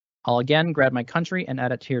 I'll again grab my country and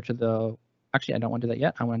add it here to the, actually, I don't want to do that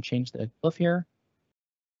yet. I want to change the glyph here.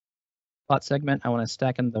 Plot segment, I want to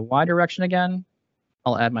stack in the Y direction again.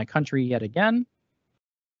 I'll add my country yet again.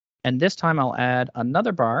 And this time I'll add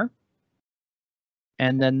another bar.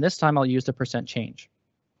 And then this time I'll use the percent change.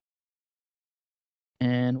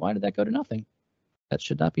 And why did that go to nothing? That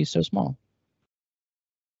should not be so small.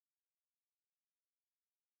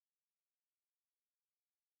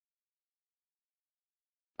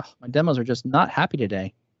 Oh, my demos are just not happy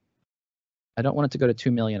today. I don't want it to go to 2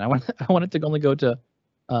 million. I want it to only go to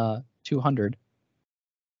 200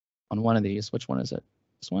 on one of these. Which one is it?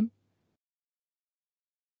 This one?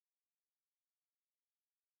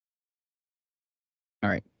 All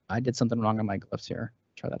right, I did something wrong on my glyphs here.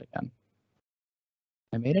 Try that again.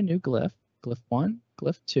 I made a new glyph. Glyph 1,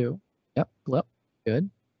 glyph 2. Yep, glyph. Good.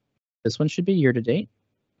 This one should be year to date.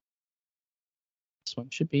 This one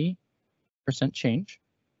should be percent change.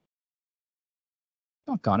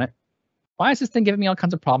 Doggone it. Why is this thing giving me all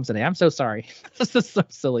kinds of problems today? I'm so sorry. This is so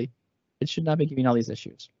silly. It should not be giving all these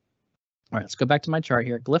issues. All right, let's go back to my chart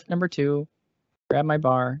here. Glyph number 2, grab my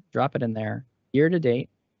bar, drop it in there. Year to date.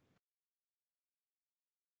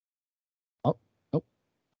 Oh, nope.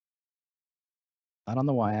 Not on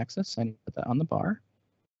the Y-axis. I need to put that on the bar.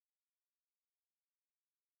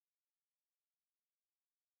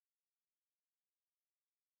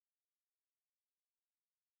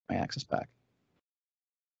 my axis back.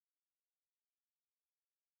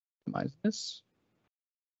 Minimize this.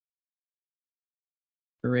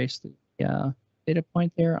 Erase the data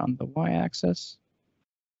point there on the y-axis.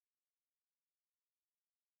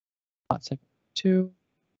 Plot segment 2.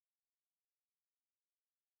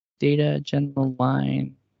 Data general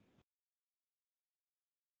line.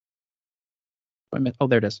 Oh,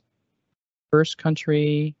 there it is. First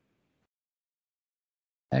country.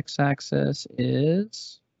 X-axis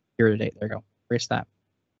is year-to-date. There you go. Erase that.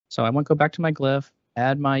 So I want to go back to my glyph,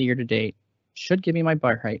 add my year-to-date. Should give me my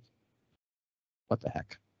bar height. What the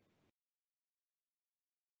heck?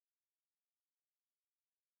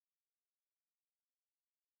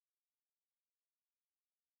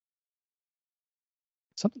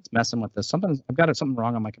 Something's messing with this. I've got something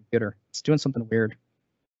wrong on my computer. It's doing something weird.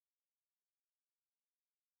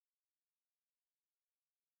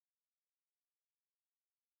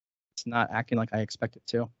 It's not acting like I expect it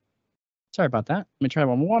to. Sorry about that. Let me try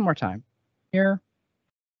one more time. Here.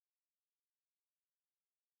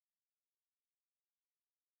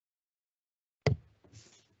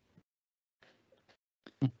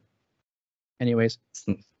 Anyways,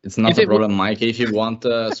 it's not a problem, Mike. If you want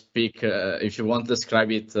to speak, if you want to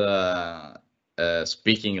describe it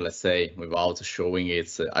speaking, let's say, without showing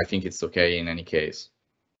it, I think it's okay in any case.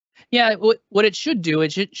 Yeah, what it should do,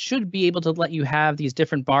 it should be able to let you have these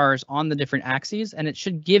different bars on the different axes, and it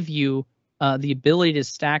should give you the ability to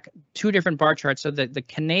stack two different bar charts so that the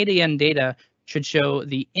Canadian data should show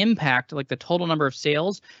the impact, like the total number of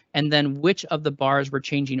sales, and then which of the bars were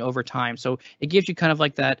changing over time. So it gives you kind of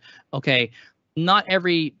like that, okay, not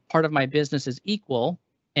every part of my business is equal.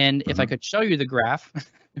 And if I could show you the graph,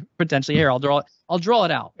 potentially here, I'll draw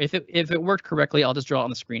it out. If it worked correctly, I'll just draw it on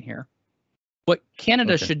the screen here. What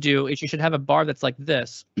Canada should do is you should have a bar that's like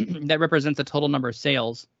this that represents the total number of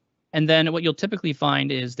sales. And then what you'll typically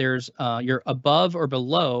find is there's you're above or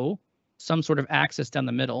below some sort of axis down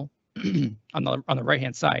the middle on the right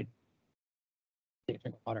hand side. Take a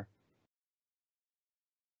drink of water.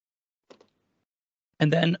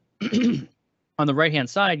 And then on the right hand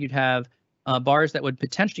side, you'd have bars that would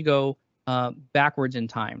potentially go backwards in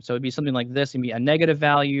time. So it'd be something like this. It'd be a negative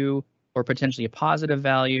value or potentially a positive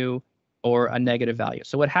value or a negative value.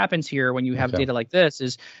 So what happens here when you have data like this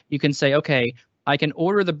is you can say, okay, I can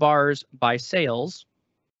order the bars by sales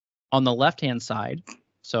on the left-hand side.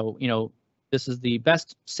 So, you know, this is the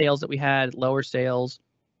best sales that we had, lower sales,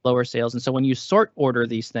 lower sales. And so when you sort order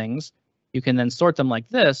these things, you can then sort them like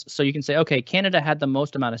this. So you can say, okay, Canada had the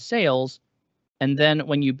most amount of sales. And then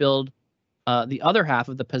when you build the other half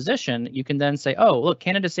of the position, you can then say, oh, look,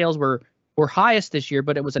 Canada sales were highest this year,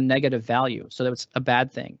 but it was a negative value. So that was a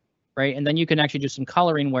bad thing, right? And then you can actually do some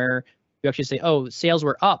coloring where you actually say, oh, sales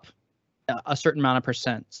were up a certain amount of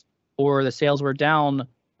percent, or the sales were down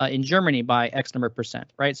in Germany by X number of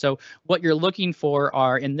percent, right? So what you're looking for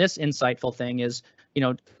are, in this insightful thing is, you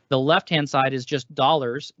know, the left-hand side is just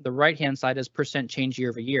dollars, the right-hand side is percent change year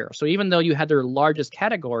over year. So even though you had their largest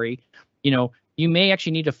category, you know, you may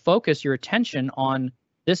actually need to focus your attention on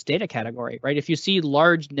this data category, right? If you see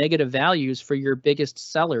large negative values for your biggest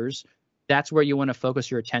sellers, that's where you want to focus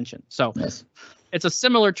your attention. So it's a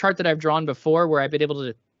similar chart that I've drawn before where I've been able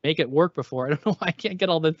to make it work before. I don't know why I can't get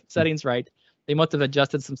all the settings right. They must have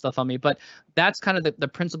adjusted some stuff on me, but that's kind of the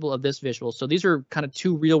principle of this visual. So these are kind of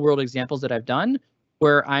two real world examples that I've done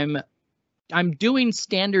where I'm doing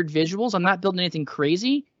standard visuals. I'm not building anything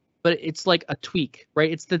crazy, but it's like a tweak,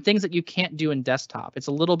 right? It's the things that you can't do in desktop. It's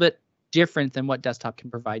a little bit different than what desktop can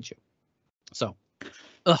provide you. So,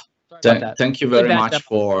 thank you very much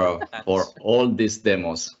for all these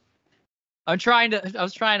demos. I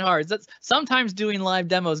was trying hard. Sometimes doing live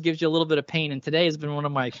demos gives you a little bit of pain, and today has been one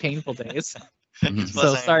of my painful days.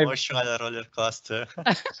 So sorry. Emotional roller coaster.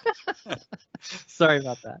 Sorry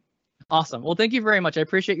about that. Awesome. Well, thank you very much. I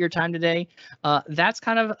appreciate your time today. That's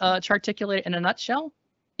kind of Charticulator in a nutshell.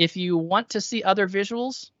 If you want to see other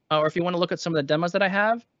visuals, or if you want to look at some of the demos that I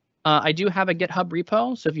have, I do have a GitHub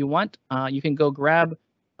repo. So if you want, you can go grab,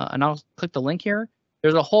 and I'll click the link here.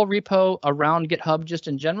 There's a whole repo around GitHub just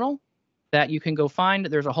in general that you can go find.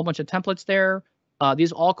 There's a whole bunch of templates there.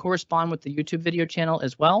 These all correspond with the YouTube video channel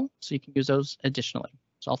as well, so you can use those additionally.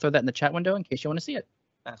 So I'll throw that in the chat window in case you want to see it.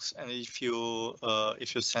 Thanks. And if you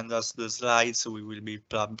send us the slides, we will be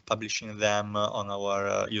publishing them on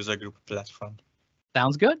our user group platform.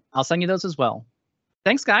 Sounds good. I'll send you those as well.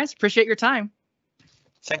 Thanks, guys. Appreciate your time.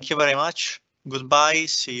 Thank you very much. Goodbye.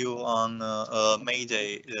 See you on May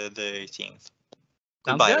the 18th.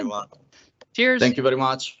 Goodbye, everyone. Cheers. Thank you very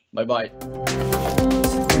much. Bye-bye.